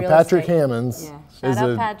real estate. Patrick Hammonds. Yeah. Shout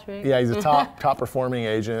out Patrick. Yeah, he's a top performing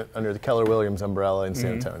agent under the Keller Williams umbrella in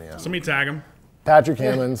San Antonio. Somebody tag him. Patrick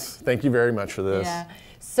Hammonds, thank you very much for this. Yeah.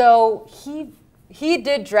 So he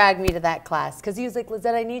did drag me to that class, because he was like,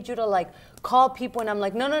 Lissette, I need you to like call people, and I'm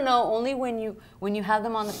like, no, only when you have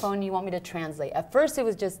them on the phone, you want me to translate. At first it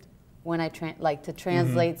was just when I to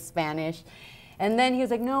translate Spanish, and then he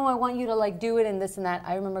was like, no, I want you to like do it and this and that.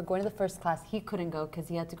 I remember going to the first class, he couldn't go because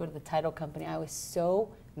he had to go to the title company. I was so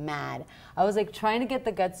mad. I was like trying to get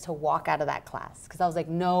the guts to walk out of that class, because I was like,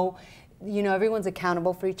 no, everyone's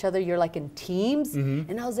accountable for each other. You're like in teams.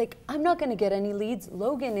 And I was like, I'm not going to get any leads.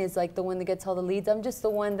 Logan is like the one that gets all the leads. I'm just the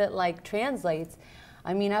one that like translates.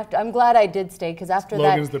 I mean, I'm glad I did stay, because after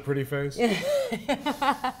Logan's the pretty face.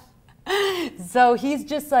 So he's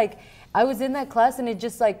just like, I was in that class, and it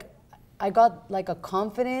just like, I got like a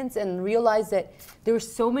confidence and realized that there were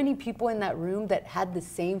so many people in that room that had the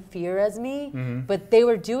same fear as me, but they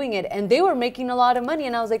were doing it and they were making a lot of money.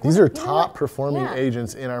 And I was like, these are top performing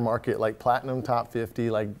agents in our market, like platinum top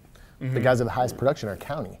 50, like the guys that have the highest production in our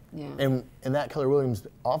county. Yeah. And that Keller Williams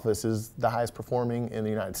office is the highest performing in the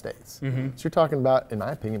United States. So you're talking about, in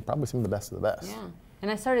my opinion, probably some of the best of the best. Yeah.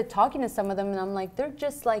 And I started talking to some of them, and I'm like, they're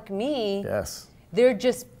just like me. Yes. They're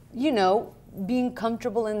just, being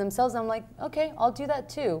comfortable in themselves. I'm like, okay, I'll do that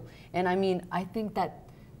too. And I mean, I think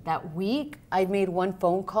that week I made one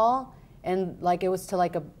phone call, and like it was to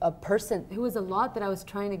like a person. It was a lot that I was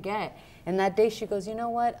trying to get. And that day she goes, you know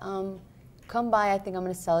what? Come by, I think I'm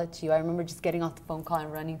gonna sell it to you. I remember just getting off the phone call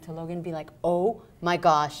and running to Logan and being like, oh my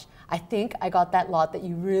gosh, I think I got that lot that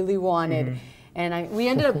you really wanted. And we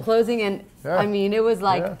ended up closing, and I mean, it was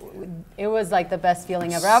like the best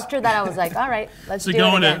feeling ever. After that, I was like, all right, let's do it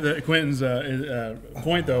again. So going to Quentin's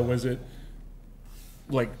point, though, was it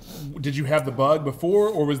like, did you have the bug before,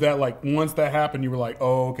 or was that like once that happened, you were like,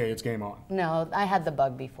 oh, okay, it's game on? No, I had the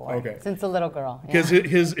bug before. Okay. Since a little girl. Because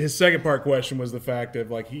his second part question was the fact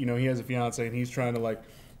of like, he has a fiance and he's trying to like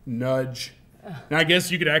nudge. Now, I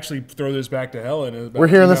guess you could actually throw this back to Helen. About, we're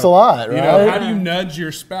hearing this a lot, right? How do you nudge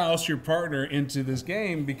your spouse, your partner, into this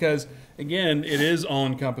game? Because, again, it is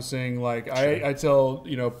all-encompassing. Like, I tell,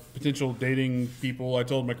 potential dating people, I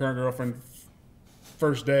told my current girlfriend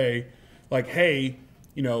first day, like, hey,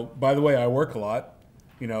 you know, by the way, I work a lot,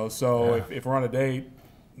 you know, so if we're on a date,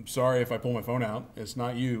 I'm sorry if I pull my phone out. It's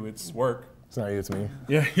not you, it's work. It's not you, it's me.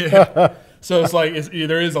 Yeah. So it's like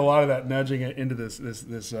there is a lot of that nudging into this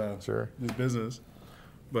business.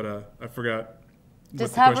 But I forgot.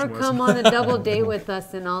 Just have her come on a double date with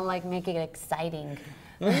us, and I'll like make it exciting.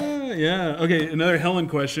 Yeah. Okay. Another Helen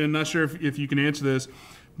question. Not sure if you can answer this,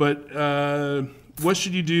 but what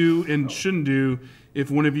should you do and shouldn't do if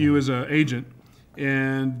one of you is an agent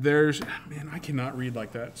and I cannot read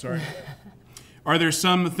like that. Sorry. Are there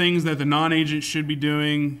some things that the non-agent should be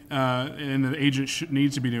doing and the agent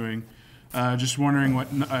needs to be doing? Just wondering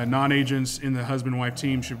what non-agents in the husband-wife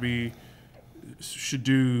team should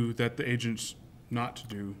do that the agents not to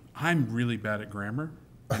do. I'm really bad at grammar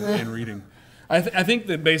and reading. I think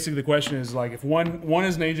that basically the question is like if one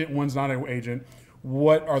is an agent, one's not an agent.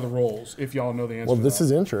 What are the roles? If y'all know the answer. Well, to this that.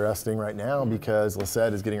 is interesting right now because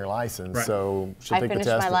Lissette is getting her license, Right. so she'll take the test.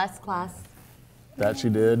 I finished my last class. That she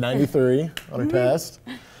did, 93 on her test.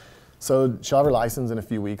 So she'll have her license in a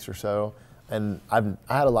few weeks or so. And I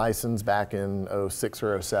had a license back in 06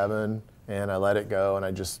 or 07, and I let it go, and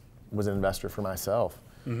I just was an investor for myself.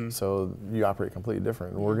 So you operate completely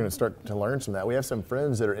different. And we're going to start to learn some of that. We have some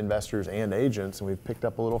friends that are investors and agents, and we've picked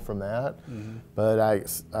up a little from that. But I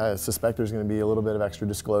suspect there's going to be a little bit of extra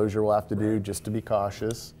disclosure we'll have to do just to be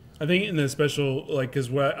cautious. I think in the special, like,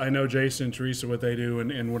 because what I know Jason and Teresa, what they do,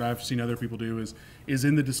 and what I've seen other people do is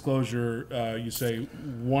in the disclosure, you say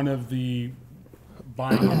one of the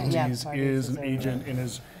buying entities is an agent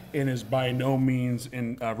and is by no means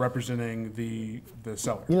in representing the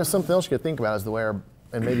seller. You know, something else you could think about is the way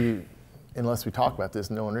and maybe unless we talk about this,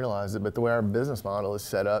 no one realizes it, but the way our business model is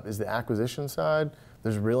set up is the acquisition side,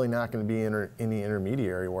 there's really not going to be any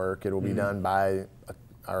intermediary work. It will be done by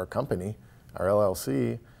our company, our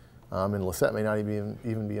LLC. And Lissette may not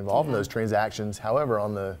even be involved in those transactions. However,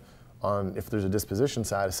 if there's a disposition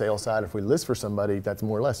side, a sales side, if we list for somebody, that's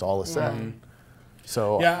more or less all Lissette.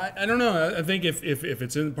 So yeah, I don't know. I think if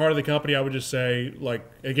it's in part of the company, I would just say, like,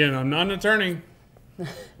 again, I'm not an attorney.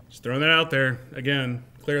 Just throwing that out there again,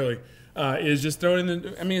 clearly. Is just throwing in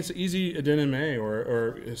the. I mean, it's easy addendum A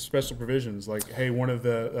or special provisions like, hey, one of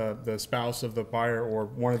the spouse of the buyer or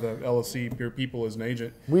one of the LLC people is an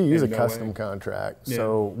agent. We use a custom contract,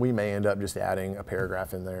 so we may end up just adding a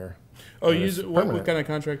paragraph in there. Oh, what kind of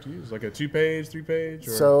contract do you use? Like a 2-page, 3-page?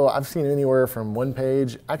 Or? So I've seen anywhere from 1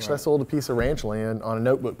 page. Actually, I sold a piece of ranch land on a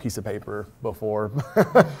notebook piece of paper before,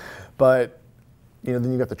 but. You know,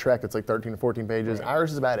 then you got the Trek, it's like 13 to 14 pages. Right.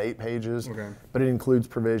 Ours is about 8 pages, but it includes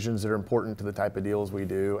provisions that are important to the type of deals we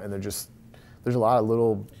do, and there's a lot of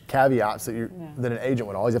little caveats that an agent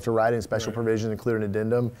would always have to write in, special provisions, include an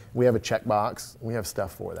addendum. We have a checkbox. We have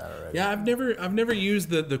stuff for that already. Yeah, I've never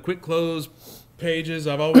used the quick close pages.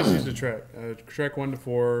 I've always used a Trek 1 to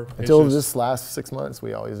 4. Until this last 6 months,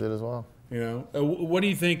 we always did as well. You know, what do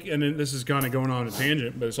you think? And this is kind of going on a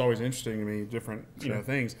tangent, but it's always interesting to me, different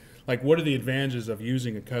things. Like, what are the advantages of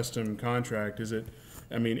using a custom contract? Is it,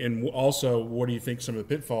 I mean, and also, what do you think some of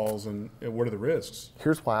the pitfalls and what are the risks?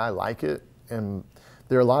 Here's why I like it, and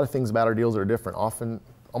there are a lot of things about our deals that are different. Often,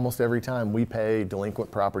 almost every time, we pay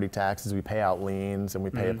delinquent property taxes, we pay out liens, and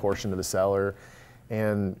we pay a portion to the seller.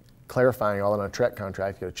 And clarifying all in a Trek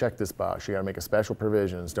contract, you got to check this box, you got to make a special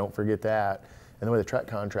provisions, don't forget that. And the way the Trek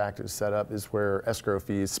contract is set up is where escrow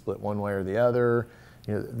fees split one way or the other.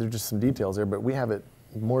 You know, there's just some details there, but we have it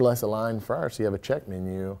more or less aligned for ours. So you have a check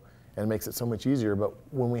menu, and it makes it so much easier. But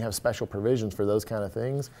when we have special provisions for those kind of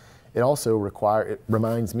things, it also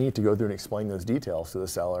reminds me to go through and explain those details to the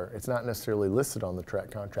seller. It's not necessarily listed on the Trek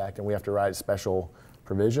contract, and we have to write a special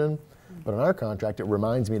provision. But on our contract, it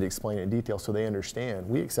reminds me to explain it in detail so they understand.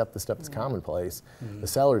 We accept the stuff that's commonplace. The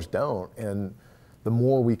sellers don't, and the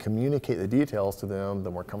more we communicate the details to them,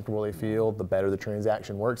 the more comfortable they feel, the better the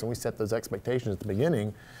transaction works, and we set those expectations at the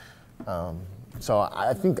beginning. So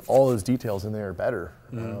I think all those details in there are better.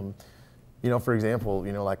 You know, for example,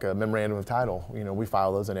 you know, like a memorandum of title, you know, we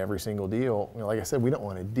file those in every single deal. You know, like I said, we don't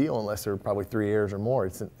want a deal unless they're probably 3 years or more.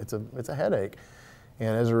 It's a headache.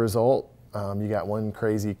 And as a result, you got one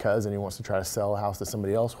crazy cousin who wants to try to sell a house to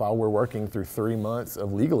somebody else while we're working through 3 months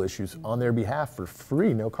of legal issues on their behalf for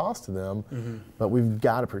free, no cost to them. But we've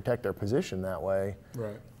got to protect our position that way.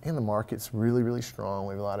 Right. And the market's really, really strong.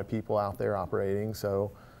 We have a lot of people out there operating.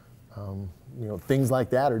 So, you know, things like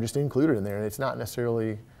that are just included in there. And it's not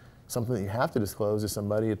necessarily something that you have to disclose to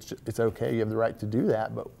somebody. It's okay, you have the right to do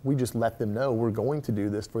that, but we just let them know we're going to do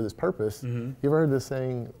this for this purpose. You ever heard this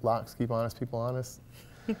saying, locks keep honest people honest?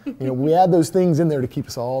 We add those things in there to keep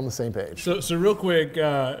us all on the same page. So real quick,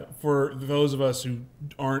 for those of us who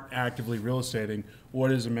aren't actively real estating,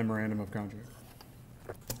 what is a memorandum of contract?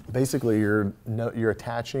 Basically, you're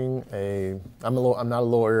attaching a. I'm not a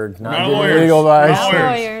lawyer. Not lawyers. Legal advice. Not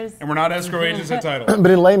lawyers. And we're not escrow agents at title.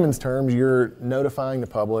 But in layman's terms, you're notifying the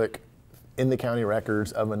public in the county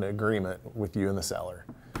records of an agreement with you and the seller.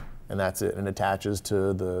 And that's it. And attaches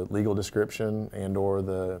to the legal description and or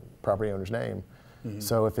the property owner's name.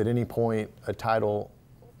 So if at any point a title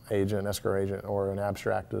agent, escrow agent, or an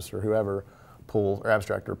abstractus or whoever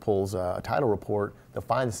abstractor pulls a title report, they'll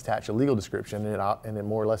find it's attached a legal description, and it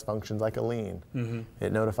more or less functions like a lien.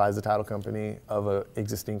 It notifies the title company of an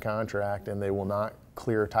existing contract, and they will not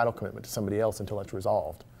clear a title commitment to somebody else until it's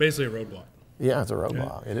resolved. Basically a roadblock. Yeah, it's a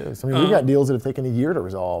roadblock. It is. I mean, we've got deals that have taken a year to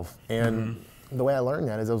resolve, and the way I learned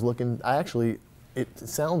that is I was looking.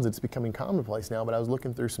 It's becoming commonplace now, but I was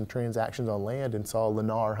looking through some transactions on land and saw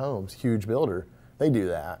Lennar Homes, huge builder. They do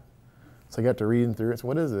that. So I got to reading through it. So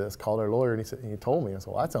what is this? Called our lawyer, and he told me. I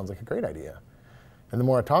said, well, that sounds like a great idea. And the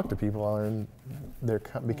more I talk to people, I learn they're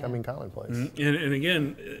becoming commonplace. And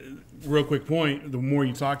again, real quick point, the more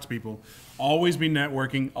you talk to people, always be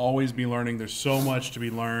networking, always be learning. There's so much to be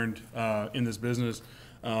learned in this business.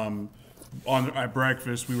 At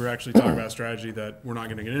breakfast, we were actually talking about a strategy that we're not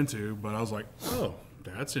going to get into, but I was like, oh,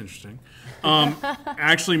 that's interesting.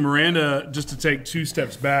 Actually, Miranda, just to take 2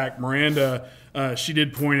 steps back, Miranda, she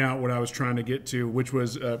did point out what I was trying to get to, which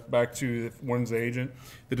was back to one's the agent.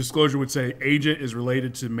 The disclosure would say agent is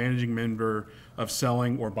related to managing member of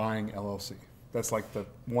selling or buying LLC. That's like the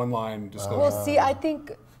one-line disclosure. Well, see, I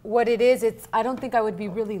think what it is, I don't think I would be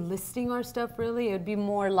really listing our stuff really. It would be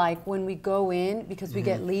more like when we go in, because we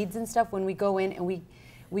get leads and stuff, when we go in and we're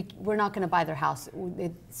not going to buy their house.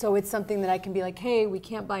 So it's something that I can be like, hey, we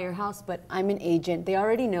can't buy your house, but I'm an agent. They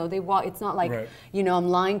already know. It's not like, I'm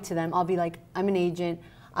lying to them. I'll be like, I'm an agent.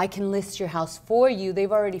 I can list your house for you.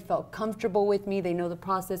 They've already felt comfortable with me. They know the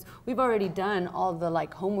process. We've already done all the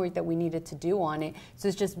homework that we needed to do on it. So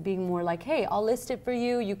it's just being more like, hey, I'll list it for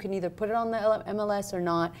you. You can either put it on the MLS or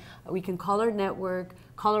not. We can call our network,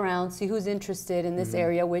 call around, see who's interested in this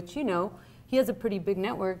area, which, he has a pretty big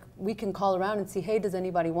network. We can call around and see, hey, does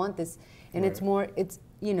anybody want this? And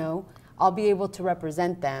I'll be able to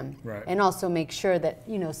represent them and also make sure that,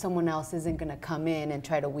 someone else isn't going to come in and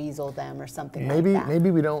try to weasel them or something like that.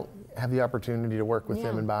 Maybe we don't have the opportunity to work with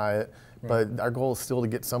them and buy it, but our goal is still to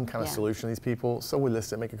get some kind of solution to these people. So we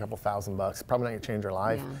list it, make a couple $1,000. Probably not going to change their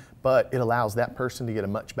life, but it allows that person to get a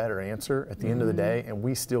much better answer at the end of the day, and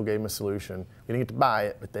we still gave them a solution. We didn't get to buy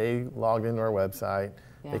it, but they logged into our website,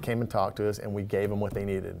 they came and talked to us, and we gave them what they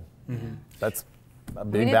needed. That's a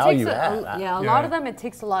big value add. A lot of them, it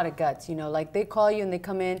takes a lot of guts, like they call you and they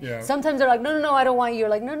come in. Sometimes they're like, no, I don't want you. You're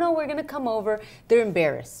like, no, we're going to come over. They're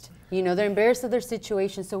embarrassed. They're embarrassed of their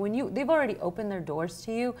situation. So when they've already opened their doors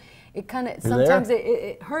to you, it kind of, sometimes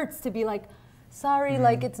it hurts to be like, sorry,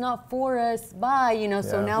 it's not for us, bye,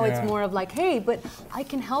 so now it's more of like, hey, but I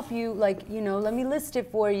can help you, let me list it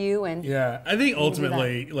for you. And I think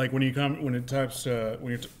ultimately, when you're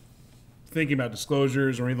thinking about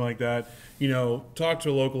disclosures or anything like that, talk to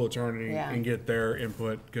a local attorney and get their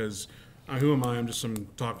input, because who am I? I'm just some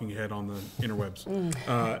talking head on the interwebs.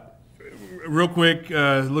 Real quick,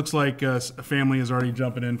 looks like a family is already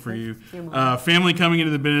jumping in for you. Family coming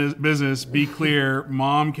into the business, be clear,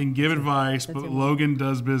 mom can give advice, but Logan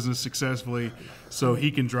does business successfully, so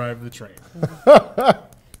he can drive the train.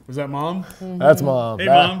 Was that mom? That's mom. Hey,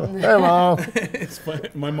 mom. Hey, mom. It's funny.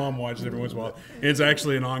 My mom watches every once in a while. It's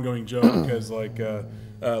actually an ongoing joke because,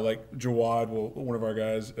 Jawad, one of our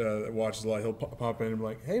guys that watches a lot, he'll pop in and be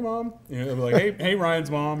like, "Hey, mom." He'll be like, "Hey,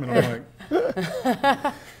 Ryan's mom," and I'm like,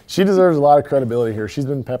 she deserves a lot of credibility here. She's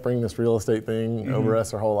been peppering this real estate thing over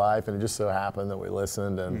us her whole life, and it just so happened that we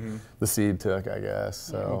listened and the seed took, I guess.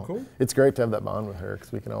 So cool. It's great to have that bond with her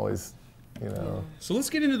because we can always. So let's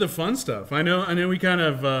get into the fun stuff. I know we kind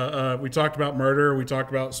of we talked about murder, we talked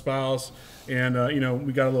about spouse, and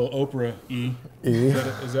we got a little Oprah E.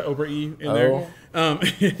 Is that Oprah E in there?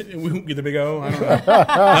 We get the big O.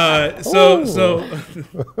 I don't know.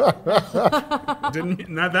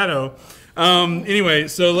 Not that O. Anyway,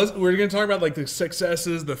 so we're going to talk about the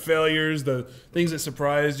successes, the failures, the things that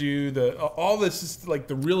surprised you, all this is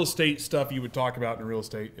the real estate stuff you would talk about in a real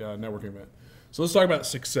estate networking event. So let's talk about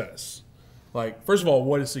success. First of all,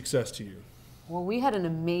 what is success to you? Well, we had an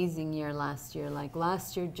amazing year last year.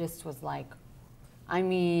 Last year just was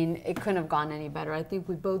it couldn't have gone any better. I think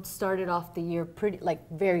we both started off the year pretty,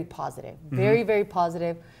 very positive. Very, very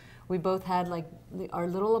positive. We both had, our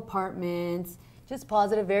little apartments, Just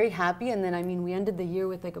positive, very happy. And then, I mean, we ended the year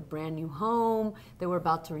with like a brand new home that we're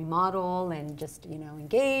about to remodel and just, you know,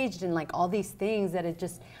 engaged and like all these things that it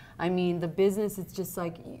just, I mean, the business, it's just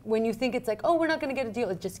like, when you think it's like, oh, we're not going to get a deal,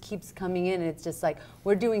 it just keeps coming in. And it's just like,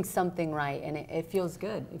 we're doing something right. And it feels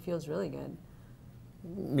good. It feels really good.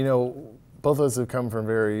 You know, both of us have come from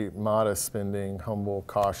very modest spending, humble,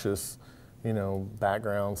 cautious, you know,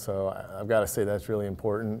 background. So I've got to say that's really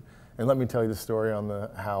important. And let me tell you the story on the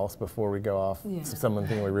house before we go off. Yeah. Someone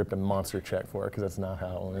thinking we ripped a monster check for it, because that's not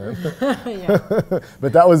how it went.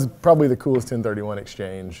 But that was probably the coolest 1031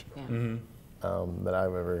 exchange that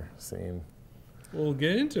I've ever seen. We'll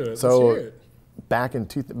get into it. So let's hear it. Back in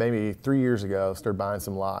maybe 3 years ago, started buying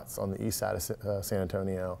some lots on the east side of San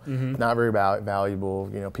Antonio. Not very valuable.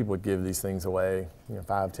 You know, people would give these things away, you know,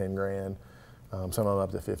 5, 10 grand. Some of them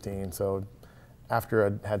up to 15. So after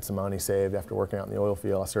I had some money saved, after working out in the oil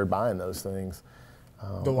field, I started buying those things.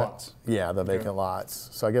 The lots? Yeah, the vacant lots.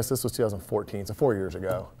 So I guess this was 2014, so 4 years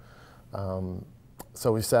ago.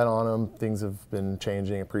 So we sat on them. Things have been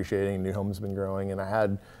changing, appreciating. New homes have been growing. And I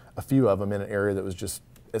had a few of them in an area that was just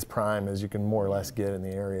as prime as you can more or less get in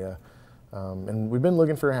the area. And we've been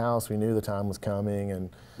looking for a house. We knew the time was coming. And,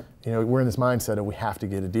 you know, we're in this mindset of we have to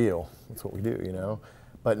get a deal. That's what we do, you know.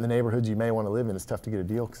 But in the neighborhoods you may want to live in, it's tough to get a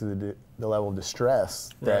deal because of the level of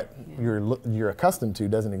distress that you're accustomed to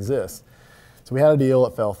doesn't exist. So we had a deal,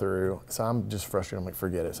 it fell through. So I'm just frustrated. I'm like,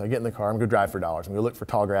 forget it. So I get in the car, I'm going to drive for dollars. I'm going to look for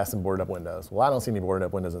tall grass and boarded up windows. Well, I don't see any boarded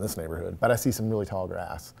up windows in this neighborhood, but I see some really tall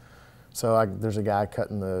grass. So there's a guy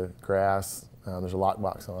cutting the grass. There's a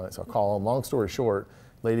lockbox on it. So I call him. Long story short,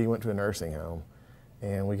 lady went to a nursing home,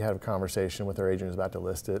 and we had a conversation with our agent who's about to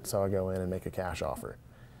list it. So I go in and make a cash offer.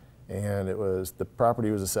 And the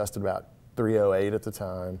property was assessed at about $308 at the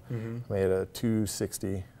time. Made a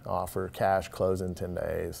 $260 offer, cash, close in 10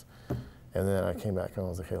 days. And then I came back home, I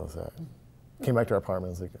was like, hey, what's that? Came back to our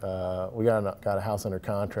apartment, I was like, we got a house under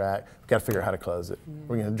contract. We got to figure out how to close it.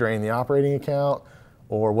 We're going to drain the operating account,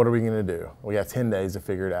 or what are we going to do? We got 10 days to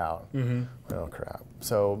figure it out. Oh, crap.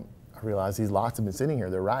 So I realized these lots have been sitting here,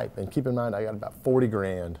 they're ripe. And keep in mind, I got about 40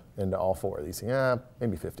 grand into all 4 of these. Yeah,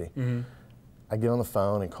 maybe 50. I get on the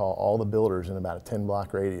phone and call all the builders in about a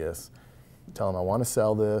 10-block radius, tell them I want to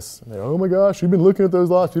sell this. And they're, oh my gosh, you've been looking at those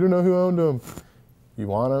lots, you don't know who owned them. You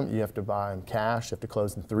want them, you have to buy them cash, you have to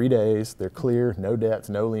close in 3 days. They're clear, no debts,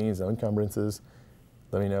 no liens, no encumbrances.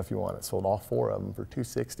 Let me know if you want it. Sold all 4 of them for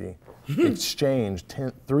 $260. Exchanged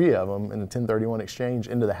 3 of them in the 1031 exchange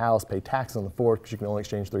into the house, pay taxes on the 4th because you can only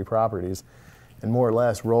exchange 3 properties, and more or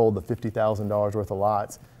less rolled the $50,000 worth of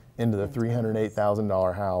lots into the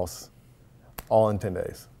 $308,000 house, all in 10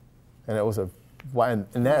 days. And it was so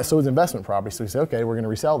it was investment property. So we said, okay, we're going to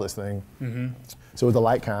resell this thing. So it was a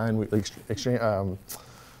like kind, we exchange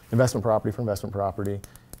investment property for investment property.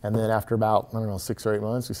 And then after about, I don't know, 6 or 8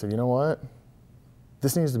 months, we said, you know what?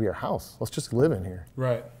 This needs to be our house. Let's just live in here.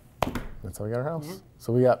 Right. That's how we got our house.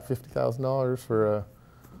 So we got $50,000 for a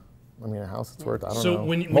house that's worth, I don't know. So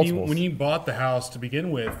when you bought the house to begin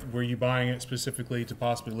with, were you buying it specifically to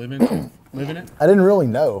possibly live in it? I didn't really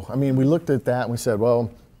know. I mean, we looked at that and we said, well,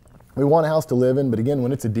 we want a house to live in, but again,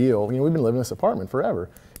 when it's a deal, you know, we've been living in this apartment forever.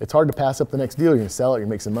 It's hard to pass up the next deal. You're going to sell it, you're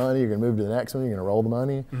going to make some money, you're going to move to the next one, you're going to roll the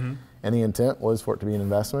money. And the intent was for it to be an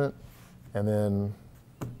investment. And then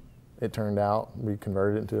it turned out we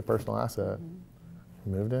converted it into a personal asset.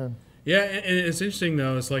 We moved in. Yeah, and it's interesting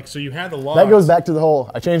though. It's like, so you had the lots. That goes back to the whole,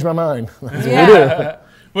 I changed my mind. That's what we do.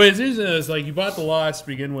 But it's interesting though, it's like you bought the lots to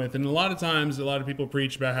begin with, and a lot of times, a lot of people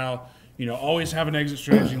preach about how, you know, always have an exit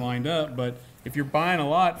strategy lined up, but if you're buying a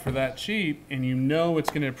lot for that cheap and you know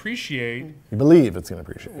it's going to appreciate. You believe it's going to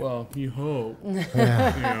appreciate. Well, you hope. You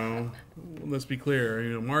know, let's be clear.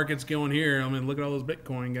 You know, market's going here. I mean, look at all those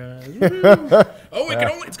Bitcoin guys. Oh,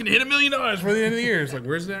 it's going to hit $1 million before the end of the year. It's like,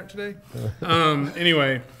 where's that today?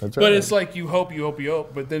 Anyway, that's right. But it's like you hope.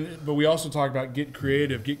 But we also talk about get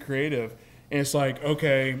creative. And it's like,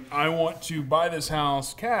 okay, I want to buy this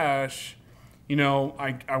house cash. You know,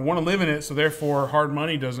 I want to live in it, so therefore hard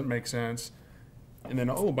money doesn't make sense. And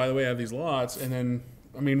then, oh, by the way, I have these lots. And then,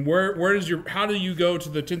 I mean, how do you go to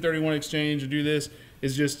the 1031 exchange and do this?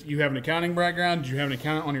 Is just you have an accounting background? Do you have an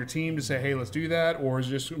accountant on your team to say, hey, let's do that? Or is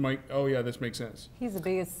it just like, oh, yeah, this makes sense? He's the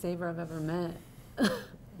biggest saver I've ever met.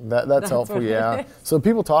 That's helpful, yeah. So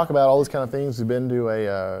people talk about all these kind of things. We've been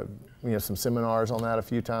to some seminars on that a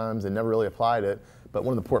few times and never really applied it. But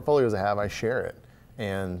one of the portfolios I have, I share it.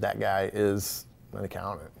 And that guy is an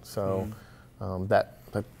accountant. So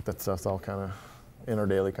that's all kind of in our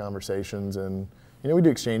daily conversations. And, you know, we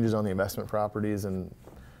do exchanges on the investment properties and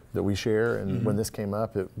that we share. And when this came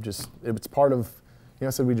up, it's part of, You know,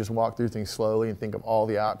 I said we just walk through things slowly and think of all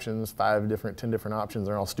the options, 10 different options.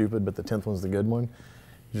 They're all stupid, but the 10th one's the good one.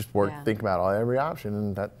 Just think about every option,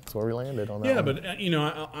 and that's where we landed on that. Yeah, one. but you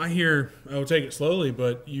know, I hear I'll take it slowly,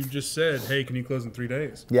 but you just said, "Hey, can you close in 3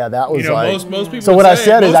 days?" Yeah, that was most people. So would what say, I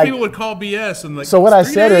said is, most people would call BS and like. So what I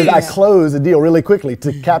said days. is, I closed the deal really quickly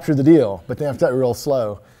to capture the deal, but then after that, real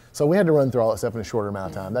slow. So we had to run through all that stuff in a shorter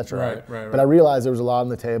amount of time. That's right. But I realized there was a lot on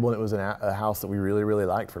the table, and it was a house that we really, really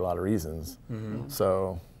liked for a lot of reasons.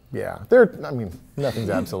 So. Yeah, I mean, nothing's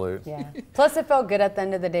absolute. Yeah. Plus, it felt good at the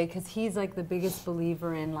end of the day because he's like the biggest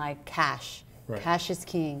believer in like cash. Right. Cash is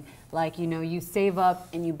king. Like, you know, you save up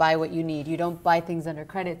and you buy what you need. You don't buy things under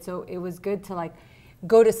credit. So it was good to like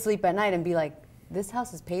go to sleep at night and be like, this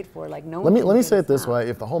house is paid for. Like, no one. Let me say it this way: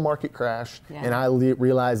 if the whole market crashed and I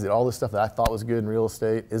realized that all the stuff that I thought was good in real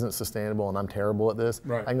estate isn't sustainable, and I'm terrible at this,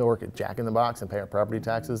 I can go work at Jack in the Box and pay our property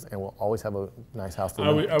taxes, and we'll always have a nice house to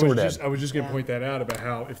live in. I was just going to point that out about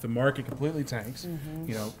how if the market completely tanks,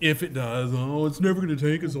 you know, if it does, it's never going to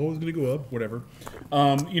tank. It's always going to go up. Whatever.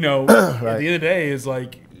 You know, at the end of the day, is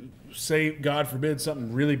like, say God forbid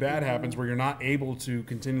something really bad happens where you're not able to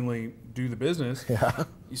continually do the business.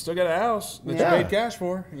 You still got a house that you paid cash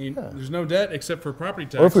for. There's no debt except for property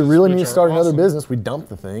taxes. Or if we really need to start another business, we dump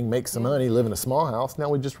the thing, make some money, live in a small house. Now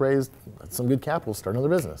we just raised some good capital to start another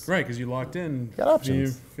business. Right, because you locked in. Got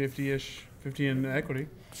options. 50 in equity.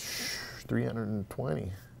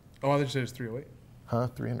 320. Oh, I thought you said it was 308. Huh?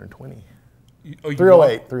 320.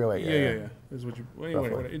 308. 308. Yeah. Is what you. Wait.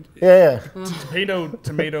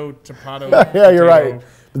 Tomato. Yeah, you're right.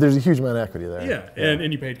 But there's a huge amount of equity there. Yeah,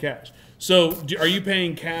 and you paid cash. So, are you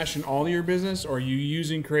paying cash in all of your business, or are you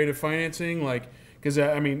using creative financing? Like, because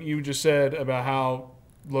I mean, you just said about how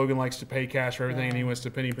Logan likes to pay cash for everything, and he wants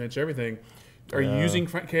to penny pinch everything. Are you using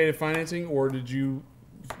creative financing, or did you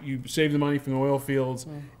save the money from the oil fields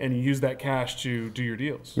and you use that cash to do your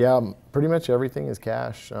deals? Yeah, pretty much everything is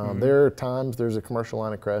cash. There are times there's a commercial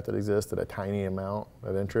line of credit that exists at a tiny amount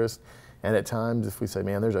of interest. And at times, if we say,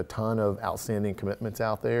 man, there's a ton of outstanding commitments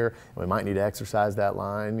out there, and we might need to exercise that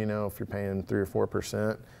line, you know, if you're paying 3 or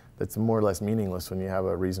 4%, that's more or less meaningless when you have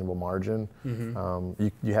a reasonable margin.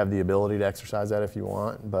 You have the ability to exercise that if you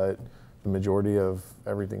want, but the majority of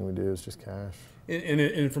everything we do is just cash.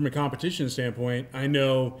 And from a competition standpoint, I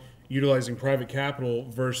know utilizing private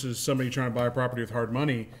capital versus somebody trying to buy a property with hard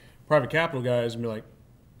money, private capital guys can be like,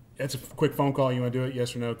 that's a quick phone call. You want to do it?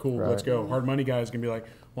 Yes or no? Cool. Let's go. Hard money guys can be like,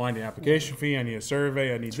 well, I need an application fee. I need a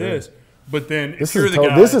survey. I need this. But then if you're the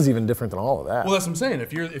guy, this is even different than all of that. Well, that's what I'm saying.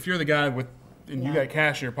 If you're the guy and you got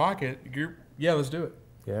cash in your pocket, let's do it.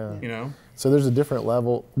 Yeah. You know. So there's a different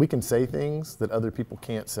level. We can say things that other people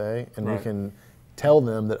can't say, and we can tell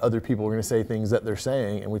them that other people are going to say things that they're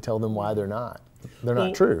saying, and we tell them why they're not. They're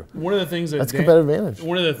not true. One of the things that's competitive advantage.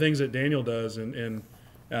 One of the things that Daniel does, and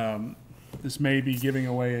this may be giving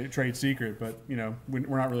away a trade secret, but you know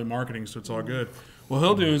we're not really marketing, so it's all good. What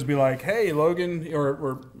he'll do is be like, "Hey, Logan,"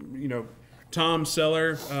 or you know, Tom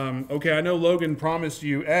Seller. Okay, I know Logan promised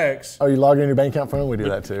you X. Oh, you log in your bank account for him? We do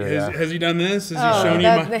that too. Has he done this? Has he shown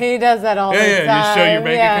you? He does that all the time. Yeah, you show your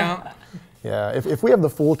bank account. Yeah, if we have the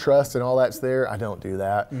full trust and all that's there, I don't do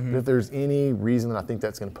that. But if there's any reason that I think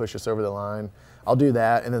that's going to push us over the line, I'll do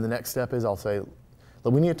that. And then the next step is I'll say,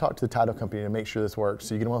 look, we need to talk to the title company to make sure this works.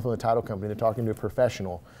 So you get them off on the title company, they're talking to a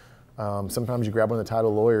professional. Sometimes you grab one of the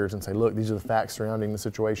title lawyers and say, look, these are the facts surrounding the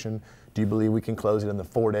situation. Do you believe we can close it in the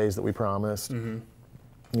 4 days that we promised? You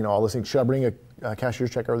know, all those things. Should I bring a cashier's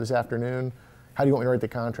check over this afternoon? How do you want me to write the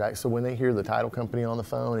contract? So when they hear the title company on the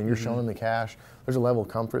phone and you're showing them the cash, there's a level of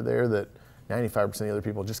comfort there that 95% of the other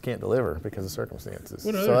people just can't deliver because of circumstances.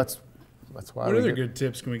 So that's why. What other good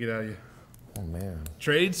tips can we get out of you? Oh man,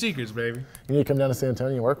 trade secrets, baby. You need to come down to San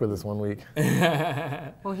Antonio and work with us 1 week.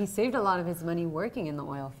 Well, he saved a lot of his money working in the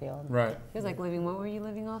oil field. Right. He was like living. What were you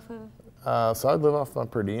living off of? So I'd live off my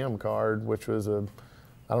per diem card, which was I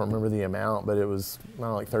don't remember the amount, but it was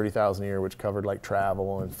like $30,000 a year, which covered like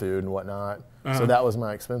travel and food and whatnot. So that was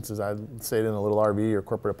my expenses. I stayed in a little RV or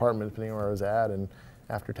corporate apartment, depending on where I was at, and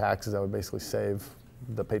after taxes, I would basically save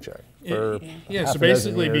the paycheck. So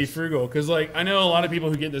basically be frugal. Because like I know a lot of people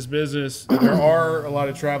who get in this business, there are a lot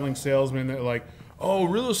of traveling salesmen that are like, oh,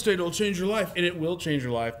 real estate will change your life. And it will change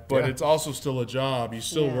your life, but it's also still a job. You're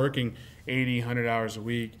still working 80, 100 hours a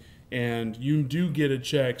week. And you do get a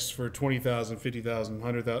checks for 20,000, 50,000,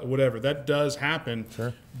 100,000, whatever. That does happen.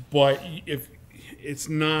 Sure. But if it's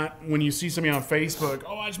not, when you see somebody on Facebook,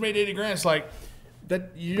 oh, I just made 80 grand, it's like,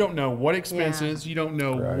 that you don't know what expenses, you don't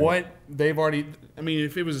know what they've already. I mean,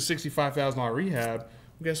 if it was a $65,000 rehab, well,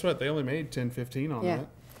 guess what? They only made 10, 15 on that.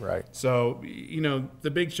 Right. So, you know, the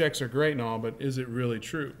big checks are great and all, but is it really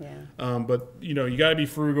true? Yeah. But, you know, you got to be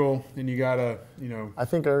frugal and you got to, you know. I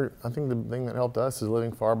think the thing that helped us is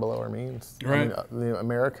living far below our means. Right. I mean,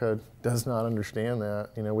 America does not understand that.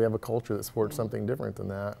 You know, we have a culture that supports something different than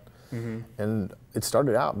that. And it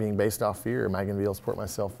started out being based off fear. Am I going to be able to support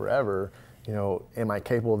myself forever? You know, am I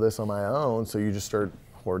capable of this on my own? So you just start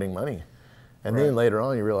hoarding money. And then later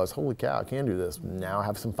on you realize, holy cow, I can do this. Now I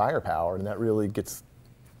have some firepower, and that really that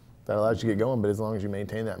allows you to get going. But as long as you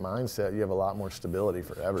maintain that mindset, you have a lot more stability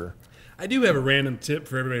forever. I do have a random tip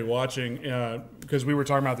for everybody watching, because we were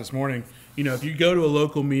talking about this morning. You know, if you go to a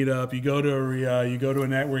local meetup, you go to a RIA, you go to a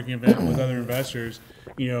networking event with other investors,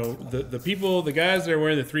 you know, the guys that are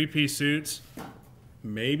wearing the three-piece suits,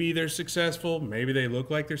 maybe they're successful, maybe they look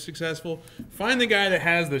like they're successful. Find the guy that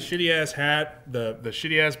has the shitty-ass hat, the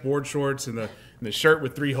shitty-ass board shorts, and the shirt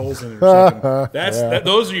with 3 holes in it or something.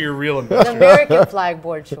 Those are your real investors. The American flag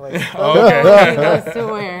board shorts. Okay. Those to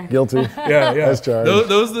wear. Guilty. Yeah. That's charged.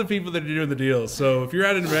 Those are the people that are doing the deals. So if you're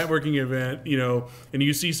at a networking event, you know, and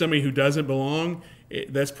you see somebody who doesn't belong,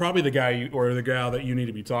 that's probably the guy or the gal that you need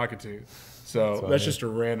to be talking to. So that's just a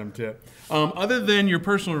random tip. Other than your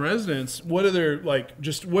personal residence, what other,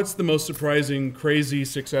 what's the most surprising, crazy,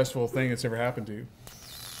 successful thing that's ever happened to you?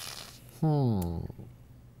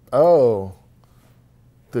 Oh,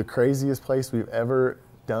 the craziest place we've ever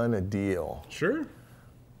done a deal. Sure.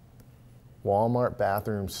 Walmart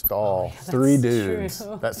bathroom stall. 3 dudes.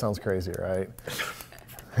 True. That sounds crazy, right?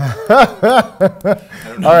 I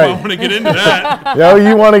don't know if I want to get into that. No,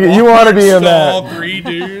 you want to be in Stall, that. 3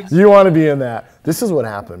 dudes. You want to be in that. This is what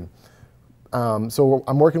happened. So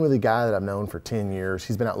I'm working with a guy that I've known for 10 years.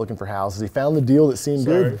 He's been out looking for houses. He found the deal that seemed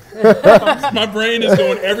good. My brain is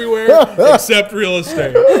going everywhere except real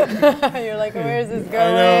estate. You're like, where is this going?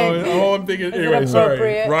 I know. Oh, I'm thinking. Anyway,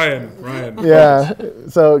 sorry. Ryan. Yeah.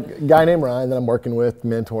 So a guy named Ryan that I'm working with,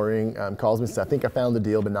 mentoring, calls me and says, I think I found the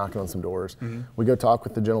deal, been knocking on some doors. We go talk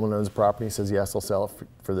with the gentleman who owns the property. He says, yes, I'll sell it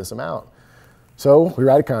for this amount. So we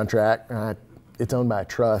write a contract. It's owned by a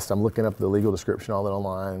trust. I'm looking up the legal description, all that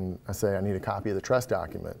online. I say, I need a copy of the trust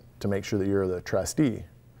document to make sure that you're the trustee.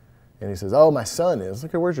 And he says, oh, my son is.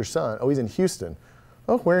 Okay, where's your son? Oh, he's in Houston.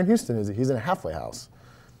 Oh, where in Houston is he? He's in a halfway house.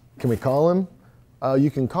 Can we call him? You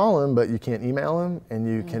can call him, but you can't email him, and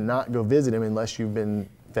you cannot go visit him unless you've been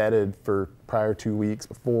vetted for prior 2 weeks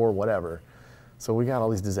before, whatever. So we got all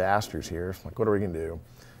these disasters here. Like, what are we gonna do?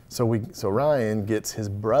 So Ryan gets his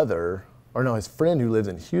brother, his friend who lives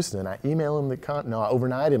in Houston. I email him I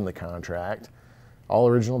overnight him the contract, all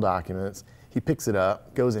original documents. He picks it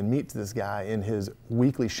up, goes and meets this guy in his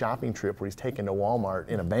weekly shopping trip where he's taken to Walmart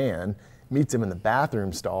in a van, meets him in the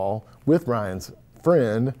bathroom stall with Ryan's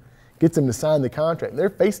friend, gets him to sign the contract. They're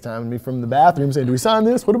FaceTiming me from the bathroom saying, do we sign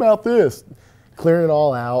this? What about this? Clearing it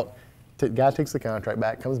all out. Guy takes the contract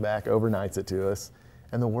back, comes back, overnights it to us.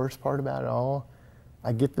 And the worst part about it all,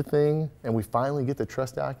 I get the thing, and we finally get the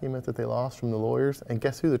trust document that they lost from the lawyers, and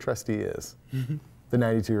guess who the trustee is? The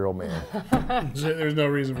 92-year-old man. There's no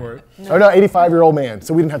reason for it. Oh no, 85-year-old man.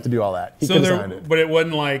 So we didn't have to do all that. He could have signed it. But it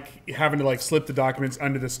wasn't like having to slip the documents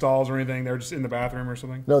under the stalls or anything. They were just in the bathroom or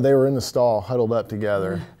something. No, they were in the stall, huddled up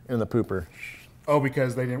together in the pooper. Oh,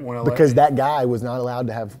 because they didn't want to. Because that guy was not allowed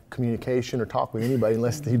to have communication or talk with anybody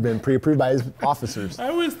unless he'd been pre-approved by his officers. I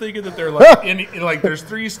was thinking that they're there's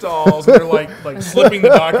 3 stalls, and they're like slipping the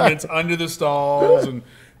documents under the stalls, and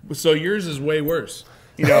so yours is way worse.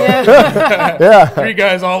 You know, Yeah. 3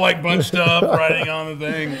 guys all bunched up, writing on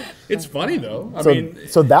the thing. It's funny though.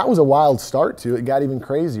 So that was a wild start to it. It got even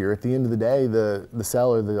crazier. At the end of the day, the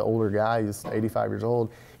seller, the older guy, he's 85 years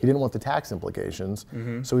old. He didn't want the tax implications,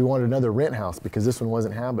 so he wanted another rent house because this one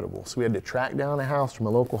wasn't habitable. So we had to track down a house from a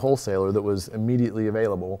local wholesaler that was immediately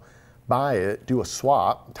available, buy it, do a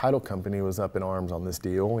swap. Title company was up in arms on this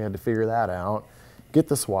deal. We had to figure that out, get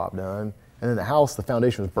the swap done, and then the house, the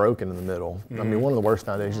foundation was broken in the middle. I mean, one of the worst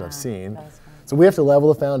foundations I've seen. So we have to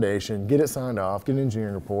level the foundation, get it signed off, get an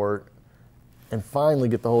engineering report, and finally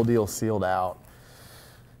get the whole deal sealed out.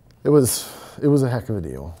 It was a heck of a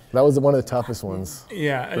deal. That was one of the toughest ones.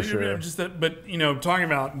 Yeah, for sure. But talking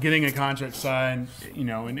about getting a contract signed,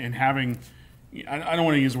 and having, I don't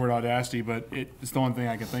want to use the word audacity, but it's the one thing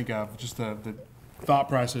I can think of. Just the thought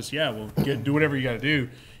process. Yeah, well, do whatever you got to do.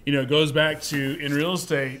 It goes back to, in real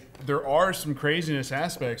estate, there are some craziness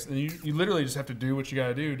aspects, and you literally just have to do what you got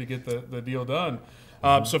to do to get the deal done.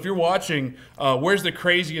 So if you're watching, where's the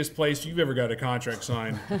craziest place you've ever got a contract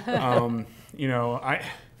signed?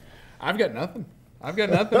 I've got nothing. I've got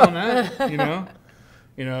nothing on that,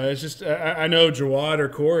 You know, it's just I know Jawad or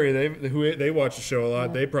Corey, they watch the show a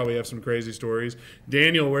lot. They probably have some crazy stories.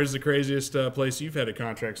 Daniel, where's the craziest place you've had a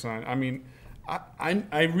contract signed? I mean,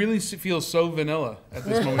 I really feel so vanilla at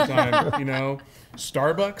this moment in time. You know,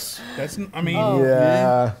 Starbucks. That's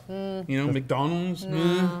yeah. You know, McDonald's.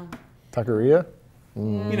 Taqueria.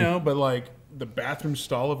 You know, but like the bathroom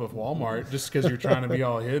stall of a Walmart, just because you're trying to be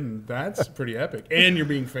all hidden, that's pretty epic. And you're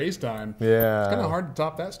being FaceTime. Yeah. It's kind of hard to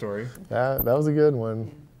top that story. That was a good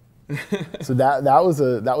one. So that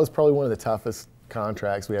was probably one of the toughest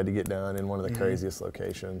contracts we had to get done in one of the craziest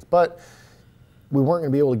locations. But we weren't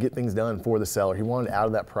going to be able to get things done for the seller. He wanted out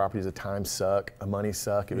of that property as a time suck, a money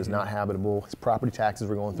suck. It was not habitable. His property taxes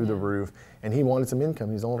were going through the roof, and he wanted some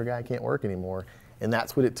income. He's an older guy, can't work anymore. And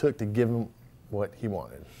that's what it took to give him what he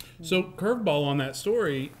wanted. So curveball on that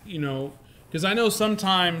story, you know, because I know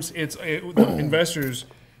sometimes investors.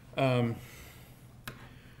 Wow.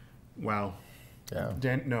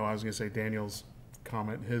 Yeah. No, I was going to say Daniel's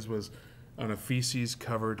comment. His was on a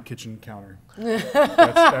feces-covered kitchen counter.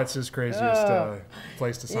 That's his craziest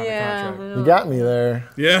place to sign a contract. You got me there.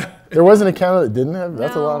 Yeah. There wasn't a counter that didn't have.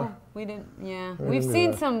 That's a lot of. We didn't. Yeah, we've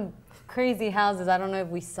seen some crazy houses. I don't know if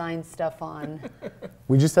we signed stuff on.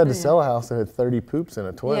 We just had to sell a house that had 30 poops in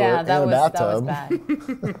a toilet and a bathtub. That was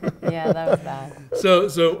bad. Yeah, that was bad.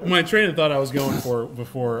 So my train of thought I was going for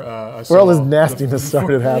before I saw where all this nastiness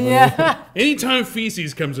started happening. Yeah. Anytime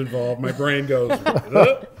feces comes involved, my brain goes.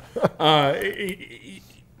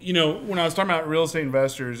 You know, when I was talking about real estate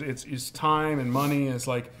investors, it's time and money. And it's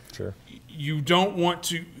like you don't want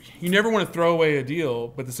to. You never want to throw away a deal,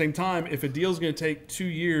 but at the same time, if a deal is going to take 2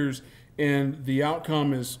 years and the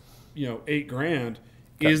outcome is, you know, $8,000,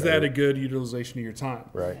 is that a good utilization of your time?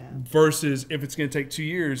 Right. Yeah. Versus if it's going to take 2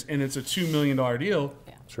 years and it's a $2 million deal.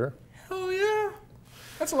 Yeah. Sure. Hell yeah,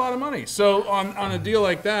 that's a lot of money. So on a deal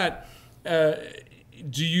like that,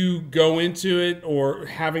 do you go into it or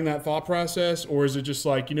having that thought process, or is it just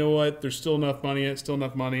like, you know what, there's still enough money in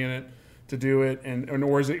it, to do it, and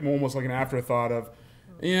or is it almost like an afterthought of,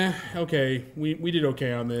 yeah, okay, we did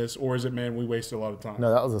okay on this, or is it, man, we wasted a lot of time?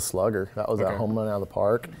 No, that was a slugger. That was a home run out of the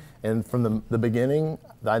park. And from the beginning,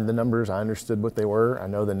 the numbers, I understood what they were. I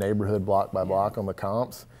know the neighborhood block by block on the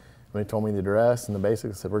comps. When he told me the address and the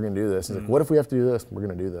basics, I said, we're going to do this. He's like, what if we have to do this? We're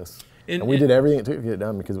going to do this. And we did everything it took to get it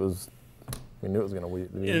done because we knew it was going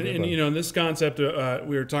to be. And you know, in this concept,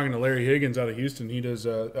 we were talking to Larry Higgins out of Houston. He does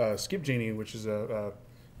Skip Genie, which is a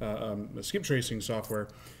skip tracing software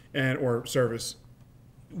or service.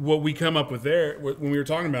 What we come up with there, when we were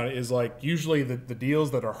talking about it, is like usually the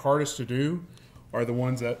deals that are hardest to do are the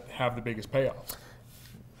ones that have the biggest payoffs.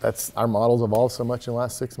 That's our model's evolved so much in the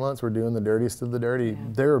last 6 months. We're doing the dirtiest of the dirty. Yeah.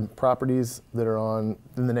 There are properties that are in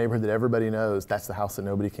the neighborhood that everybody knows. That's the house that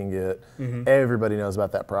nobody can get. Mm-hmm. Everybody knows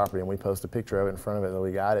about that property, and we post a picture of it in front of it that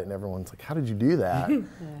we got it, and everyone's like, "How did you do that?"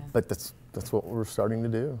 But that's what we're starting to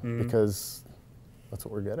do because that's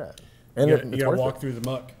what we're good at. And you got to walk through the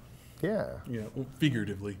muck. Yeah. You know,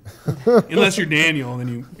 figuratively. Unless you're Daniel, and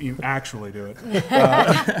then you actually do it.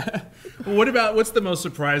 What's the most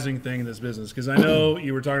surprising thing in this business? Because I know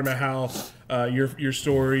you were talking about how your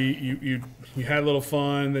story, you had a little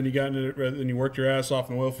fun, then you got into it, then you worked your ass off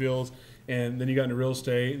in the oil fields, and then you got into real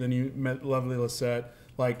estate, and then you met lovely Lissette.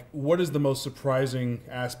 Like, what is the most surprising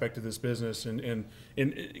aspect of this business? And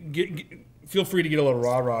feel free to get a little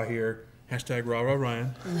rah-rah here. Hashtag rah-rah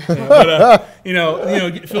Ryan.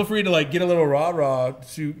 But feel free to like get a little rah-rah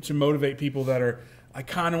to motivate people that are, I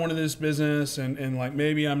kind of want to do this business and like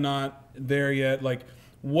maybe I'm not there yet. Like,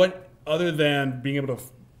 what other than being able to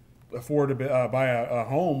afford to buy a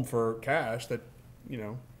home for cash that, you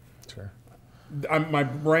know. Sure. My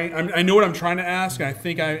brain, I know what I'm trying to ask. I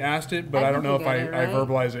think I asked it, but I don't know if I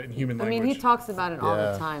verbalize it in human language. I mean, he talks about it all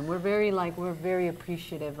the time. We're very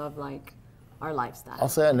appreciative of like our lifestyle. I'll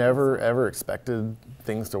say I never ever expected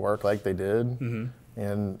things to work like they did. Mm-hmm.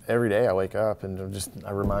 And every day I wake up and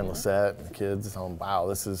I remind Lissette and the kids, wow,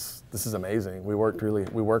 this is amazing. We work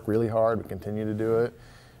really hard. We continue to do it.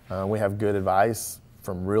 We have good advice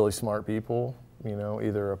from really smart people, you know,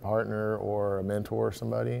 either a partner or a mentor or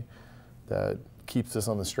somebody that keeps us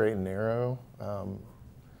on the straight and narrow.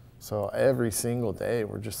 So every single day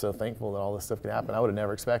we're just so thankful that all this stuff can happen. I would have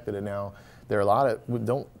never expected it. Now, there are a lot of,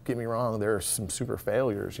 don't get me wrong, there are some super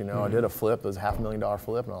failures. You know, mm-hmm. I did a flip, it was a $500,000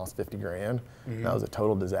 flip, and I lost $50,000. Mm-hmm. That was a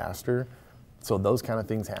total disaster. So those kind of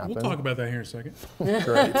things happen. We'll talk about that here in a second.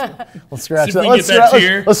 Great. Let's scratch that.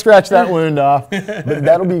 Let's scratch that wound off. But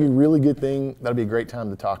that'll be a really good thing. That'll be a great time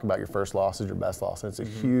to talk about your first losses, your best loss. And it's a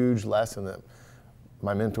mm-hmm. huge lesson that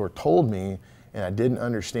my mentor told me, and I didn't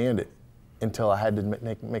understand it until I had to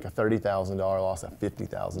make a $30,000 loss, a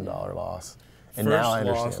 $50,000 loss. And now I First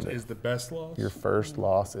understand loss is the best loss? Your first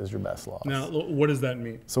loss is your best loss. Now, what does that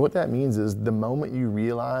mean? So what that means is the moment you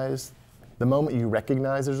recognize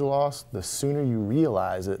there's a loss, the sooner you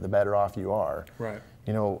realize it, the better off you are. Right.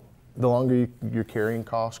 You know, the longer your carrying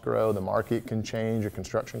costs grow, the market can change, your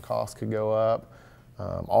construction costs could go up.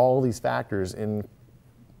 All these factors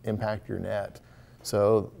impact your net.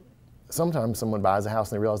 So sometimes someone buys a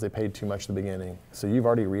house and they realize they paid too much at the beginning. So you've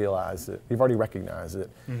already realized it. You've already recognized it.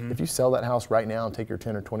 If you sell that house right now and take your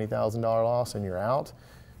 $10,000 or $20,000 loss and you're out,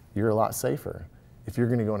 you're a lot safer. If you're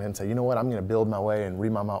going to go ahead and say, you know what, I'm going to build my way and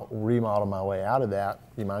remodel my way out of that,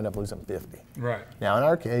 you might end up losing 50. Right. Now in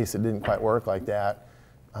our case, it didn't quite work like that.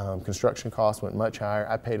 Construction costs went much higher.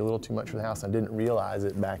 I paid a little too much for the house. I didn't realize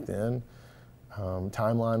it back then.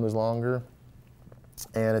 Timeline was longer.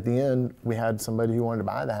 And at the end, we had somebody who wanted to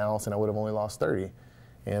buy the house, and I would have only lost 30.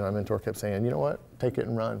 And my mentor kept saying, you know what, take it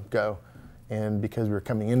and run, go. And because we were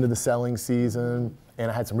coming into the selling season, and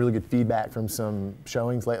I had some really good feedback from some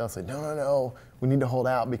showings lately, I said, no, we need to hold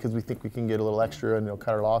out because we think we can get a little extra and it'll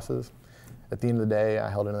cut our losses. At the end of the day, I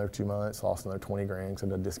held another 2 months, lost another 20 grand, so I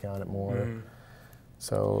had to discount it more.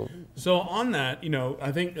 So on that, you know,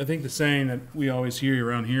 I think the saying that we always hear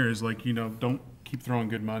around here is like, you know, don't keep throwing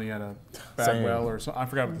good money at a bad well or something. I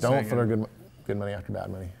forgot what the saying is. Don't throw good money after bad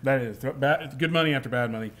money. That is good money after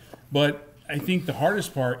bad money. But I think the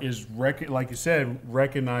hardest part is, like you said,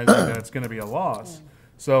 recognizing that it's going to be a loss.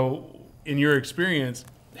 So in your experience,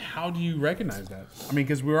 how do you recognize that? I mean,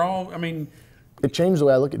 because it changed the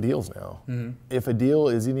way I look at deals now. If a deal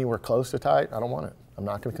is anywhere close to tight, I don't want it. I'm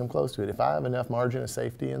not going to come close to it. If I have enough margin of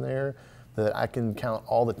safety in there that I can count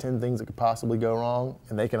all the 10 things that could possibly go wrong,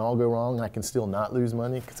 and they can all go wrong, and I can still not lose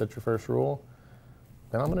money because that's your first rule,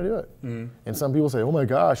 then I'm going to do it. And some people say, oh my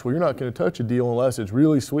gosh, well, you're not going to touch a deal unless it's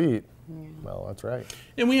really sweet. Well, that's right.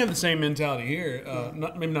 And we have the same mentality here.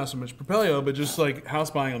 Maybe not so much Propelio, but just like house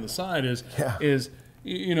buying on the side is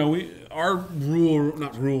you know, our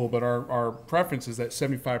preference is that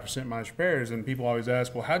 75% minus repairs. And people always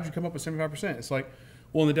ask, well, how did you come up with 75%? It's like,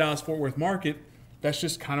 well, in the Dallas-Fort Worth market, that's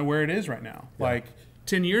just kind of where it is right now. Like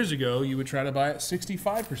 10 years ago, you would try to buy at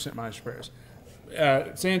 65% minus repairs.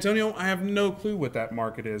 San Antonio, I have no clue what that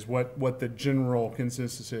market is, what the general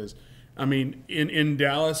consensus is. I mean, in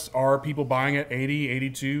Dallas, are people buying at 80,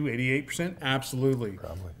 82, 88%? Absolutely.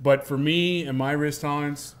 Probably. But for me and my risk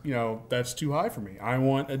tolerance, you know, that's too high for me. I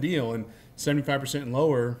want a deal, and 75% and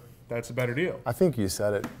lower, that's a better deal. I think you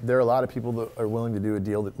said it. There are a lot of people that are willing to do a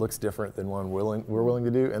deal that looks different than one we're willing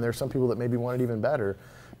to do, and there's some people that maybe want it even better.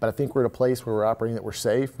 But I think we're at a place where we're operating that we're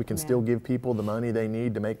safe. We can still give people the money they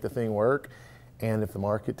need to make the thing work. And if the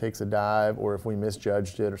market takes a dive, or if we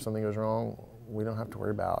misjudged it or something goes wrong, we don't have to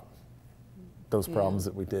worry about those problems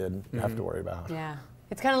that we did have to worry about. Yeah.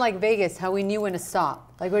 It's kind of like Vegas, how we knew when to stop.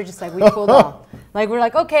 Like we're just like, we pulled off. Like we're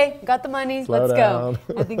like, okay, got the money, let's go.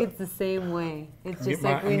 I think it's the same way. It's just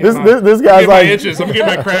like we know. This guy's like itches. I'm getting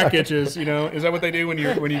my crack itches. You know, is that what they do when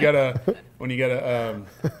you got a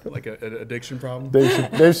like an addiction problem? Dave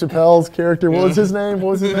Chappelle's character. What was his name? I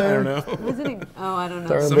don't know. Wasn't he? Oh, I don't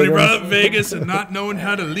know. Somebody brought up Vegas and not knowing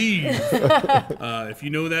how to leave. If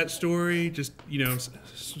you know that story, just, you know,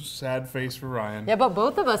 sad face for Ryan. Yeah, but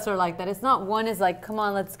both of us are like that. It's not one is like, come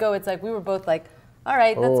on, let's go. It's like we were both like, all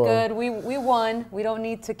right, that's good. We won. We don't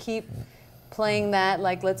need to keep playing that.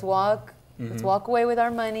 Like, let's walk away with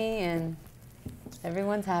our money, and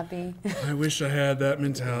everyone's happy. I wish I had that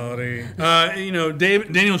mentality. You know,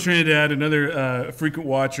 Daniel Trinidad, another frequent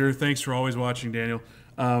watcher. Thanks for always watching, Daniel.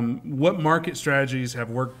 What market strategies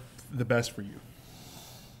have worked the best for you?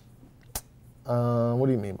 What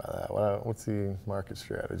do you mean by that? What's the market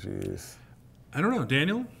strategies? I don't know,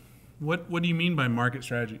 Daniel. What do you mean by market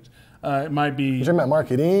strategies? It might be. You're talking about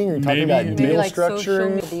marketing, or you're talking about deal like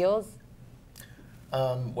structuring? social deals.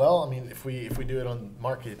 Well, I mean, if we do it on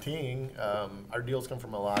marketing, our deals come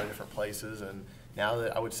from a lot of different places, and now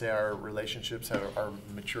that I would say our relationships are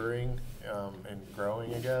maturing and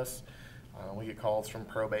growing, I guess. We get calls from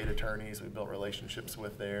probate attorneys we built relationships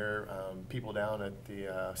with there. People down at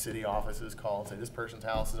the city offices call and say, this person's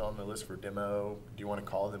house is on the list for demo. Do you want to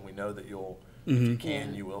call them? We know that you'll, if you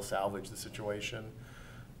can, you will salvage the situation.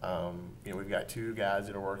 You know, we've got 2 guys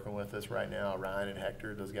that are working with us right now, Ryan and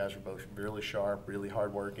Hector. Those guys are both really sharp, really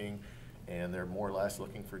hardworking, and they're more or less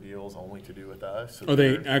looking for deals only to do with us. So are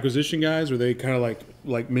they acquisition guys, or are they kind of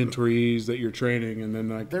like mentorees that you're training, and then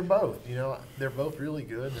like? They're both. You know, they're both really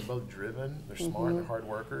good. They're both driven. They're smart. They're hard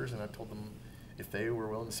workers. And I told them if they were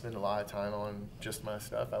willing to spend a lot of time on just my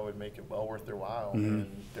stuff, I would make it well worth their while.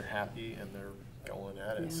 And they're happy and they're going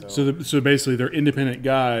at it. So basically, they're independent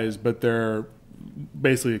guys, but they're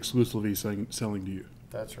basically exclusively selling to you.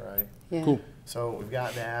 That's right. Yeah. Cool. So we've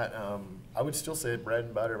got that. I would still say bread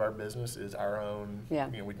and butter of our business is our own. Yeah.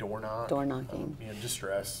 You know, we door knock. Door knocking. You know,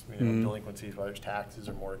 distress. You know, delinquencies, whether it's taxes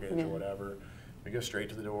or mortgage or whatever. We go straight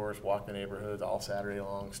to the doors, walk the neighborhoods all Saturday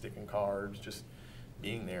long, sticking cards, just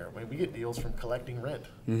being there. I mean, we get deals from collecting rent.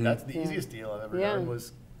 That's the easiest deal I've ever done.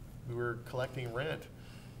 Was we were collecting rent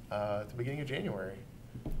at the beginning of January.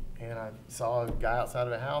 And I saw a guy outside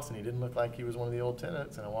of a house, and he didn't look like he was one of the old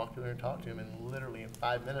tenants. And I walked over there and talked to him, and literally in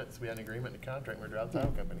 5 minutes, we had an agreement and a contract. And we were driving the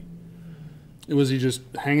title company. Was he just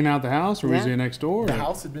hanging out the house, or was he next door? The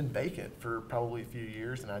house had been vacant for probably a few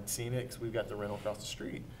years, and I'd seen it because we've got the rental across the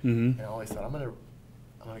street. And I always thought, I'm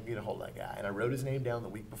gonna get a hold of that guy. And I wrote his name down the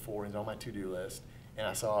week before, and he's on my to-do list. And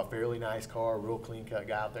I saw a fairly nice car, real clean-cut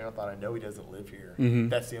guy out there. And I thought, I know he doesn't live here.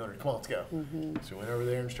 That's the owner. Come on, let's go. So we went over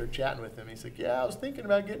there and started chatting with him. He's like, yeah, I was thinking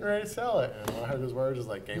about getting ready to sell it. And when I heard those words, I was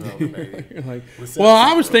like, game over, baby. You're like, well,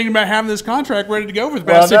 I was thinking about having this contract ready to go for the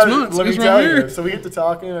past 6 months. Let me It's tell right you. here. So we get to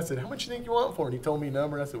talking, and I said, how much you think you want for it? And he told me a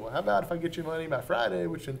number. And I said, well, how about if I get you money by Friday,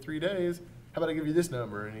 which in 3 days, how about I give you this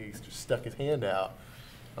number? And he just stuck his hand out.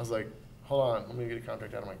 I was like, hold on, let me get a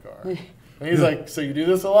contract out of my car. And he's like, so you do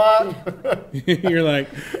this a lot? You're like,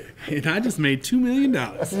 and I just made $2 million.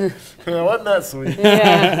 Wasn't that sweet?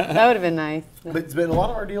 Yeah, that would have been nice. But a lot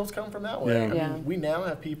of our deals come from that way. Yeah. I mean, we now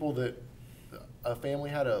have people that a family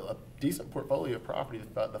had a decent portfolio of property.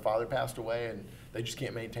 The father passed away, and they just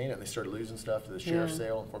can't maintain it. And they started losing stuff to the sheriff's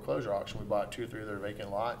sale and foreclosure auction. We bought 2 or 3 of their vacant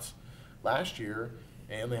lots last year,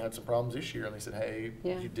 and they had some problems this year. And they said, hey,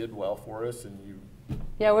 you did well for us, and you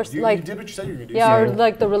we're you like, did what you said you were going to do. yeah, so or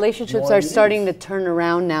like the relationships you are wanna do starting this. to turn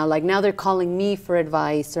around now. Like now they're calling me for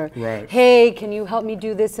advice, or Right. hey, can you help me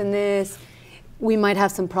do this and this? We might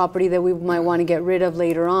have some property that we might want to get rid of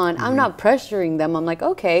later on. I'm not pressuring them. I'm like,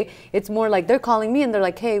 okay. It's more like they're calling me and they're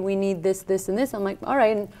like, hey, we need this, this, and this. I'm like, all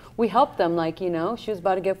right. And we help them. Like, you know, she was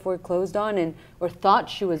about to get foreclosed on, and or thought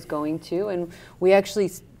she was going to, and we actually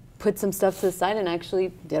put some stuff to the side and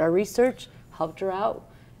actually did our research, helped her out.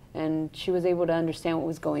 And she was able to understand what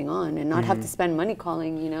was going on and not have to spend money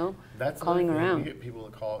calling, you know, calling around. We get people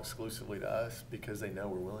that call exclusively to us because they know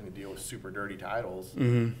we're willing to deal with super dirty titles.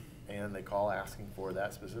 And they call asking for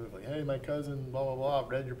that specifically. Hey, my cousin, blah, blah, blah,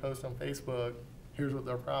 read your post on Facebook. Here's what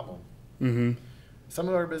their problem. Some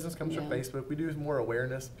of our business comes from Facebook. We do more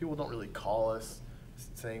awareness. People don't really call us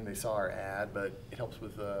saying they saw our ad, but it helps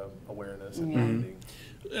with awareness and branding.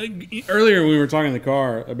 Earlier we were talking in the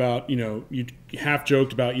car about, you know, you half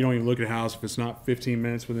joked about you don't even look at a house if it's not 15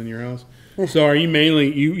 minutes within your house. So are you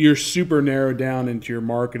mainly, you're super narrowed down into your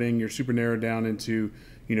marketing, you're super narrowed down into,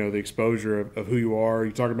 you know, the exposure of who you are.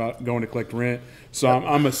 You talk about going to collect rent. So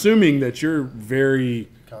I'm assuming that you're very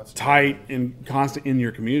tight and constant in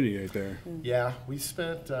your community right there. Yeah, we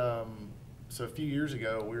spent, so a few years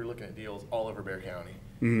ago, we were looking at deals all over Bexar County.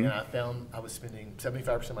 And I found I was spending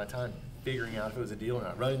 75% of my time figuring out if it was a deal or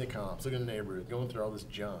not, running the comps, looking at the neighborhood, going through all this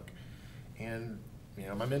junk. And, you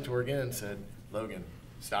know, my mentor again said, Logan,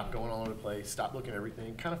 stop going all over the place, stop looking at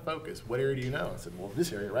everything, kind of focus. What area do you know? I said, well,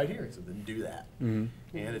 this area right here. He said, then do that. And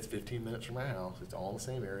it's 15 minutes from my house. It's all in the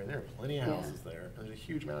same area, and there are plenty of houses there. And there's a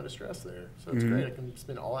huge amount of distress there. So it's great. I can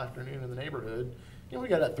spend all afternoon in the neighborhood. You know, we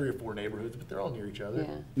got about 3 or 4 neighborhoods, but they're all near each other.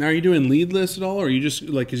 Now, are you doing lead lists at all, or are you just,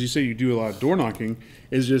 like, as you say, you do a lot of door knocking,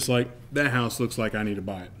 is just like, that house looks like I need to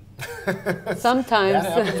buy it? Sometimes.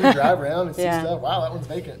 That happens. We drive around and see stuff. Wow, that one's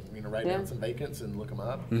vacant. You know, write down some vacants and look them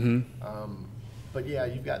up. But yeah,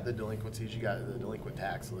 you've got the delinquencies. You got the delinquent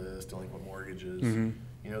tax list, delinquent mortgages.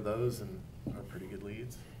 You know, those and are pretty good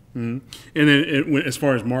leads. And then as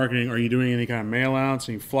far as marketing, are you doing any kind of mail outs,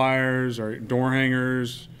 any flyers or door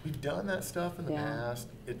hangers? We've done that stuff in the past.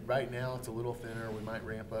 Right now it's a little thinner. We might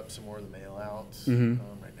ramp up some more of the mail outs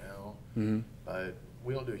right now. But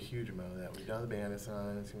we don't do a huge amount of that. We've done the bandit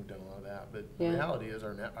signs, we've done a lot of that. But the reality is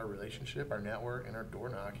our relationship, our network, and our door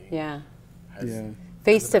knocking has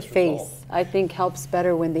face to face, I think, helps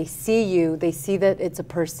better when they see you. They see that it's a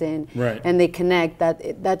person, and they connect.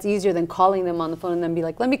 That's easier than calling them on the phone and then be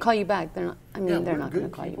like, "Let me call you back." They're not. I mean, they're not going to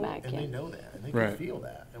call you back. And they know that, and they can feel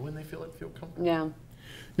that. And when they feel it, feel comfortable. Yeah.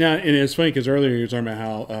 Now, and it's funny because earlier you were talking about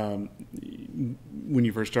how when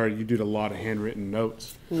you first started, you did a lot of handwritten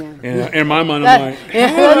notes. Yeah. And in my mind, I'm like, how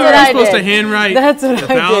am I supposed to handwrite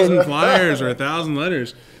 1,000 flyers or 1,000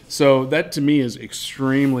 letters? So that to me is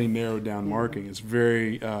extremely narrowed down marketing. It's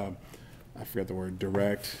very, I forgot the word,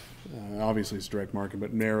 direct. Obviously it's direct marketing,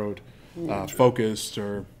 but narrowed, focused,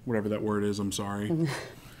 or whatever that word is. I'm sorry.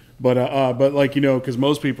 But like, you know, because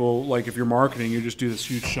most people, like if you're marketing, you just do this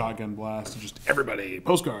huge shotgun blast to just everybody,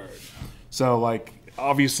 postcard. So like,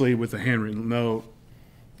 obviously with a handwritten note,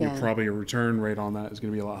 Yeah. probably a return rate on that is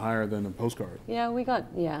going to be a lot higher than a postcard. Yeah, we got,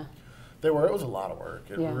 yeah. It was a lot of work.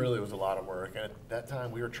 It Yeah. really was a lot of work. And at that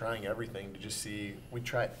time, we were trying everything to just see. We'd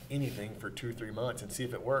try anything for 2-3 months and see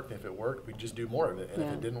if it worked. If it worked, we'd just do more of it. And if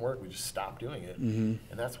Yeah. it didn't work, we just stopped doing it. Mm-hmm.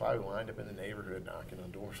 And that's why we wind up in the neighborhood knocking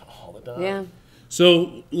on doors all the time. Yeah.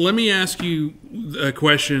 So let me ask you a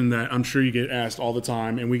question that I'm sure you get asked all the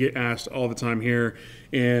time, and we get asked all the time here.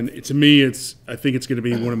 And to me, I think it's going to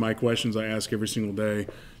be one of my questions I ask every single day,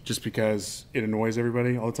 just because it annoys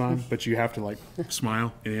everybody all the time. But you have to like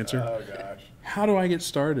smile and answer. Oh, gosh. How do I get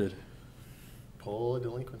started? Pull a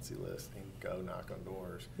delinquency list and go knock on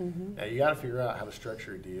doors. Now, you got to figure out how to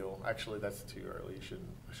structure a deal. Actually, that's too early.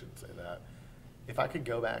 I shouldn't say that. If I could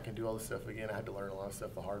go back and do all this stuff again, I had to learn a lot of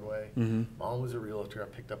stuff the hard way. Mom was a realtor. I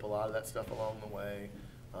picked up a lot of that stuff along the way.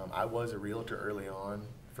 I was a realtor early on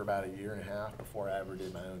for about 1.5 years before I ever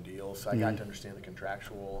did my own deal. So I got to understand the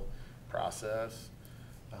contractual process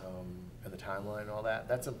and the timeline and all that.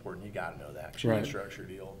 That's important. You got to know that. 'Cause you Right. can structure a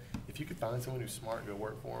deal. If you could find someone who's smart and go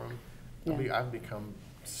work for them, Yeah. I've become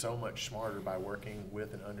so much smarter by working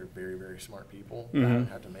with and under very, very smart people. I don't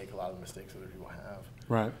have to make a lot of the mistakes other people have.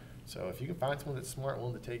 Right. So if you can find someone that's smart,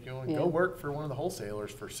 willing to take you on, Yeah. go work for one of the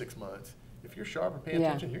wholesalers for 6 months. If you're sharp and paying Yeah.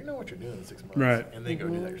 attention, you know what you're doing in 6 months. Right. And then go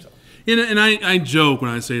do that yourself. And I joke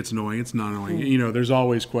when I say it's annoying. It's not annoying. You know, there's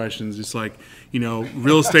always questions. It's like, you know,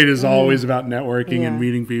 real estate is always about networking Yeah. and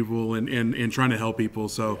meeting people and trying to help people.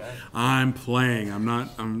 So I'm playing.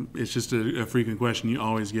 It's just a frequent question you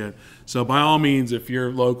always get. So by all means, if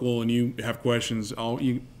you're local and you have questions,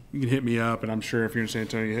 you can hit me up. And I'm sure if you're in San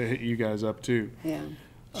Antonio, hit you guys up too. Yeah.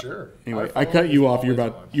 Sure. Anyway, Our I phone cut you is off. You were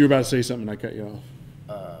always about on. to say something. I cut you off.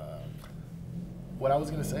 What I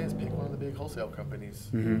was going to say is pick one of the big wholesale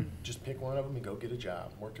companies. Just pick one of them and go get a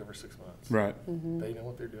job. Work over 6 months. Right. They know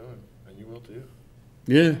what they're doing, and you will too.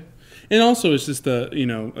 Yeah. And also, it's just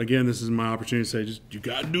again, this is my opportunity to say, just you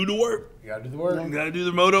got to do the work. You got to do the work. You got to do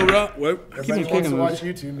the moto route. Well, I keep on Everybody wants kicking to those. watch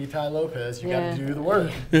YouTube, meet Ty Lopez. You got Yeah. to do the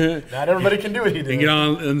work. Not everybody can do what he did. And get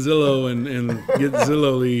on Zillow and get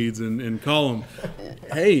Zillow leads and call them.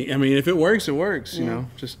 Hey, I mean, if it works, it works. You know,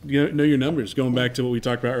 just know your numbers. Going back to what we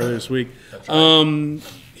talked about earlier this week. That's right.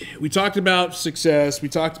 We talked about success. We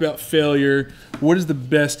talked about failure. What is the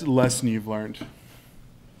best lesson you've learned?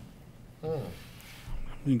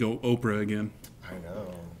 You go Oprah again. I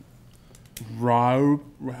know.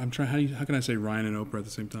 I'm trying. How can I say Ryan and Oprah at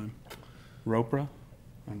the same time? Ropra?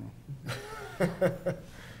 I don't know.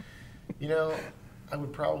 You know, I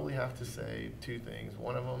would probably have to say 2 things.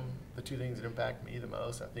 One of them, the 2 things that impact me the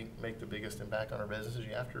most, I think make the biggest impact on our business is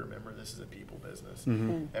you have to remember this is a people business.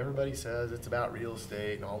 Everybody says it's about real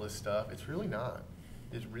estate and all this stuff. It's really not.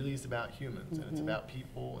 It really is about humans, and it's about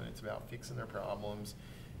people, and it's about fixing their problems.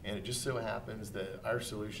 And it just so happens that our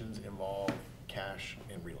solutions involve cash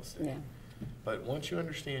and real estate. Yeah. But once you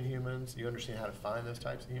understand humans, you understand how to find those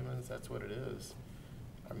types of humans, that's what it is.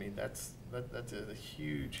 I mean, that's a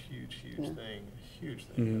huge thing, a huge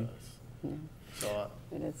thing to us. So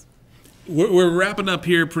It is. We're wrapping up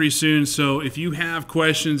here pretty soon, so if you have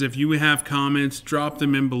questions, if you have comments, drop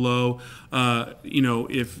them in below.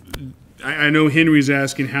 If I know Henry's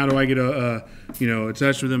asking, how do I get in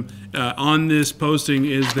touch with them? On this posting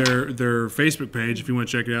is their Facebook page. If you want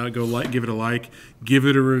to check it out, give it a like, give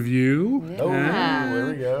it a review. there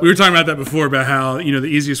we go. We were talking about that before, about how the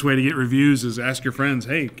easiest way to get reviews is ask your friends,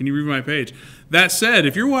 hey, can you review my page? That said,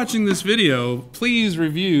 if you're watching this video, please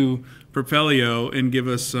review Propelio and give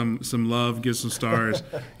us some love, give us some stars.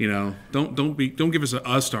 Don't give us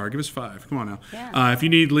a star, give us 5. Come on now. Yeah. If you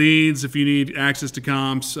need leads, if you need access to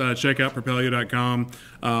comps, check out Propelio.com.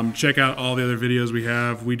 Check out all the other videos we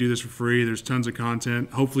have. We do this for free. There's tons of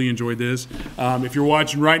content. Hopefully you enjoyed this. If you're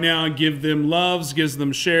watching right now, give them loves, give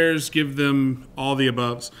them shares, give them all the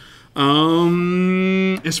aboves.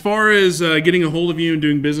 As far as getting a hold of you and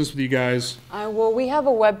doing business with you guys, Well, we have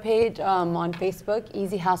a webpage on Facebook,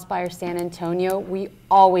 Easy House Buyer San Antonio. We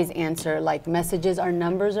always answer messages. Our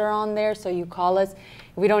numbers are on there, so you call us.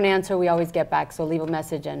 If we don't answer, we always get back. So leave a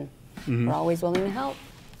message, and we're always willing to help.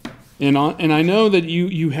 and I know that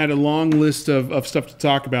you had a long list of stuff to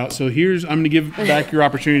talk about. So I'm going to give back your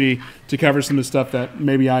opportunity to cover some of the stuff that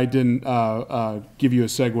maybe I didn't give you a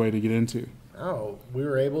segue to get into. Oh, we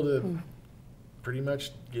were able to pretty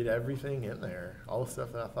much get everything in there. All the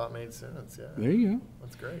stuff that I thought made sense. Yeah. There you go.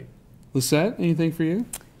 That's great. Lissette, anything for you?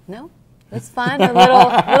 No, it's fun. A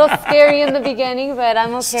little scary in the beginning, but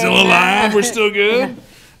I'm okay. Still alive. We're still good.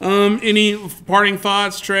 Any parting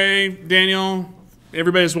thoughts, Trey, Daniel,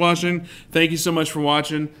 everybody's watching? Thank you so much for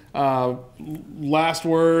watching. Last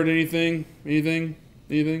word, anything?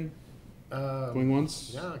 Going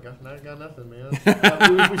once? Yeah, I got nothing, man.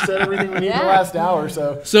 We said everything we need in the last hour,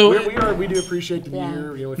 so we do appreciate to be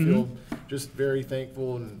here. You know, we feel just very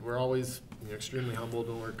thankful, and we're always extremely humbled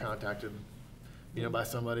when we're contacted, by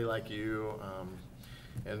somebody like you,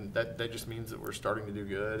 and that just means that we're starting to do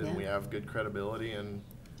good, and we have good credibility, and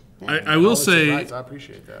I will say, I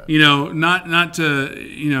appreciate that. Not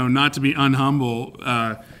to be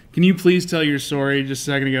unhumble. Can you please tell your story just a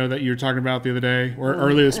second ago that you were talking about the other day or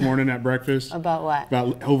early this morning at breakfast? About what?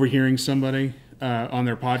 About overhearing somebody on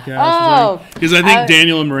their podcast. Oh, because I think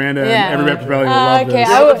Daniel and Miranda and everybody at Propelio will love okay. this.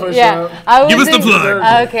 Give us the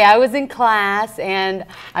plug. Okay, I was in class and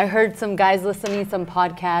I heard some guys listening to some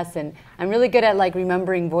podcasts, and I'm really good at like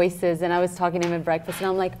remembering voices. And I was talking to him at breakfast, and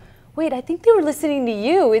I'm like, wait, I think they were listening to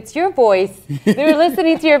you. It's your voice. They were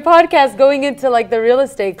listening to your podcast going into like the real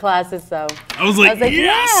estate classes. So I was like yes.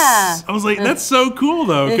 Yeah. I was like, that's so cool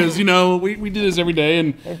though, because we do this every day,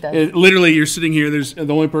 and literally you're sitting here. There's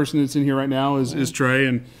the only person that's in here right now is Trey,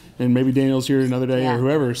 and maybe Daniel's here another day or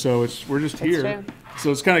whoever. So we're just here. True. So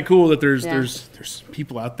it's kind of cool that there's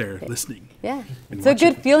people out there listening. Yeah, it's a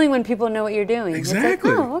good feeling when people know what you're doing.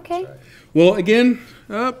 Exactly. It's like, oh, okay. Well, again,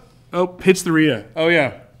 pitch the RIA. Oh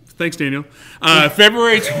yeah. Thanks, Daniel.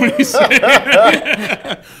 February 26th.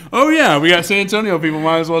 Oh, yeah. We got San Antonio people.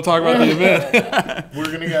 Might as well talk about the event. We're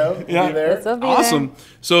going to go. We'll be there. Awesome. There.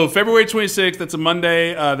 So February 26th, that's a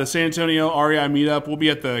Monday, the San Antonio REI meetup. We'll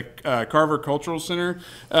be at the Carver Cultural Center.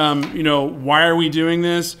 Why are we doing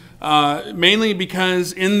this? Mainly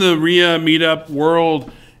because in the RIA meetup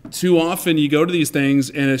world, too often you go to these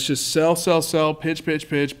things and it's just sell,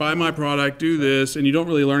 pitch, buy my product, do this, and you don't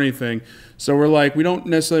really learn anything. So we're like, we don't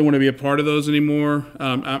necessarily want to be a part of those anymore.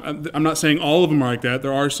 I'm not saying all of them are like that.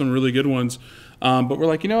 There are some really good ones. But we're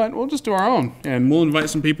like, you know what, we'll just do our own. And we'll invite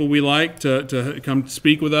some people we like to come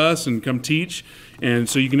speak with us and come teach. And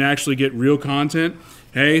so you can actually get real content.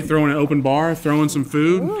 Hey, throw in an open bar, throw in some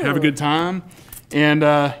food, have a good time. And,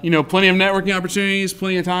 plenty of networking opportunities,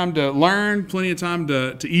 plenty of time to learn, plenty of time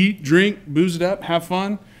to eat, drink, booze it up, have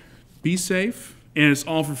fun, be safe. And it's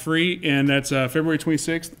all for free. And that's February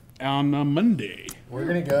 26th on a Monday. We're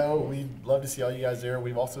going to go. We'd love to see all you guys there.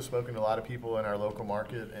 We've also spoken to a lot of people in our local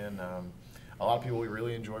market, and a lot of people we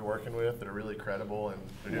really enjoy working with that are really credible, and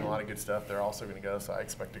they're doing a lot of good stuff. They're also going to go, so I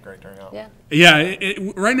expect a great turnout. Yeah.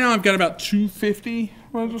 Right now I've got about 250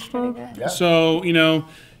 registered. Yeah. So,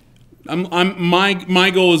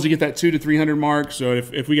 my goal is to get that 200 to 300 mark. So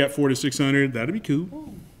if we got 400 to 600, that'd be cool.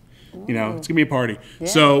 It's gonna be a party. Yeah.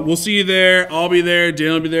 So we'll see you there. I'll be there.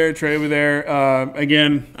 Dan will be there. Trey will be there.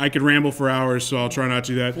 Again, I could ramble for hours, so I'll try not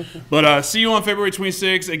to do that. But see you on February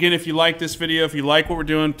 26th. Again, if you like this video, if you like what we're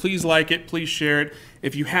doing, please like it. Please share it.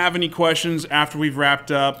 If you have any questions after we've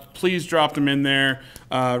wrapped up, please drop them in there.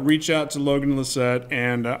 Reach out to Logan and Lissette.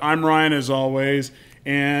 And I'm Ryan, as always.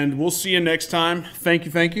 And we'll see you next time. Thank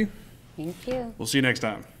you. Thank you. We'll see you next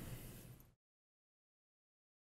time.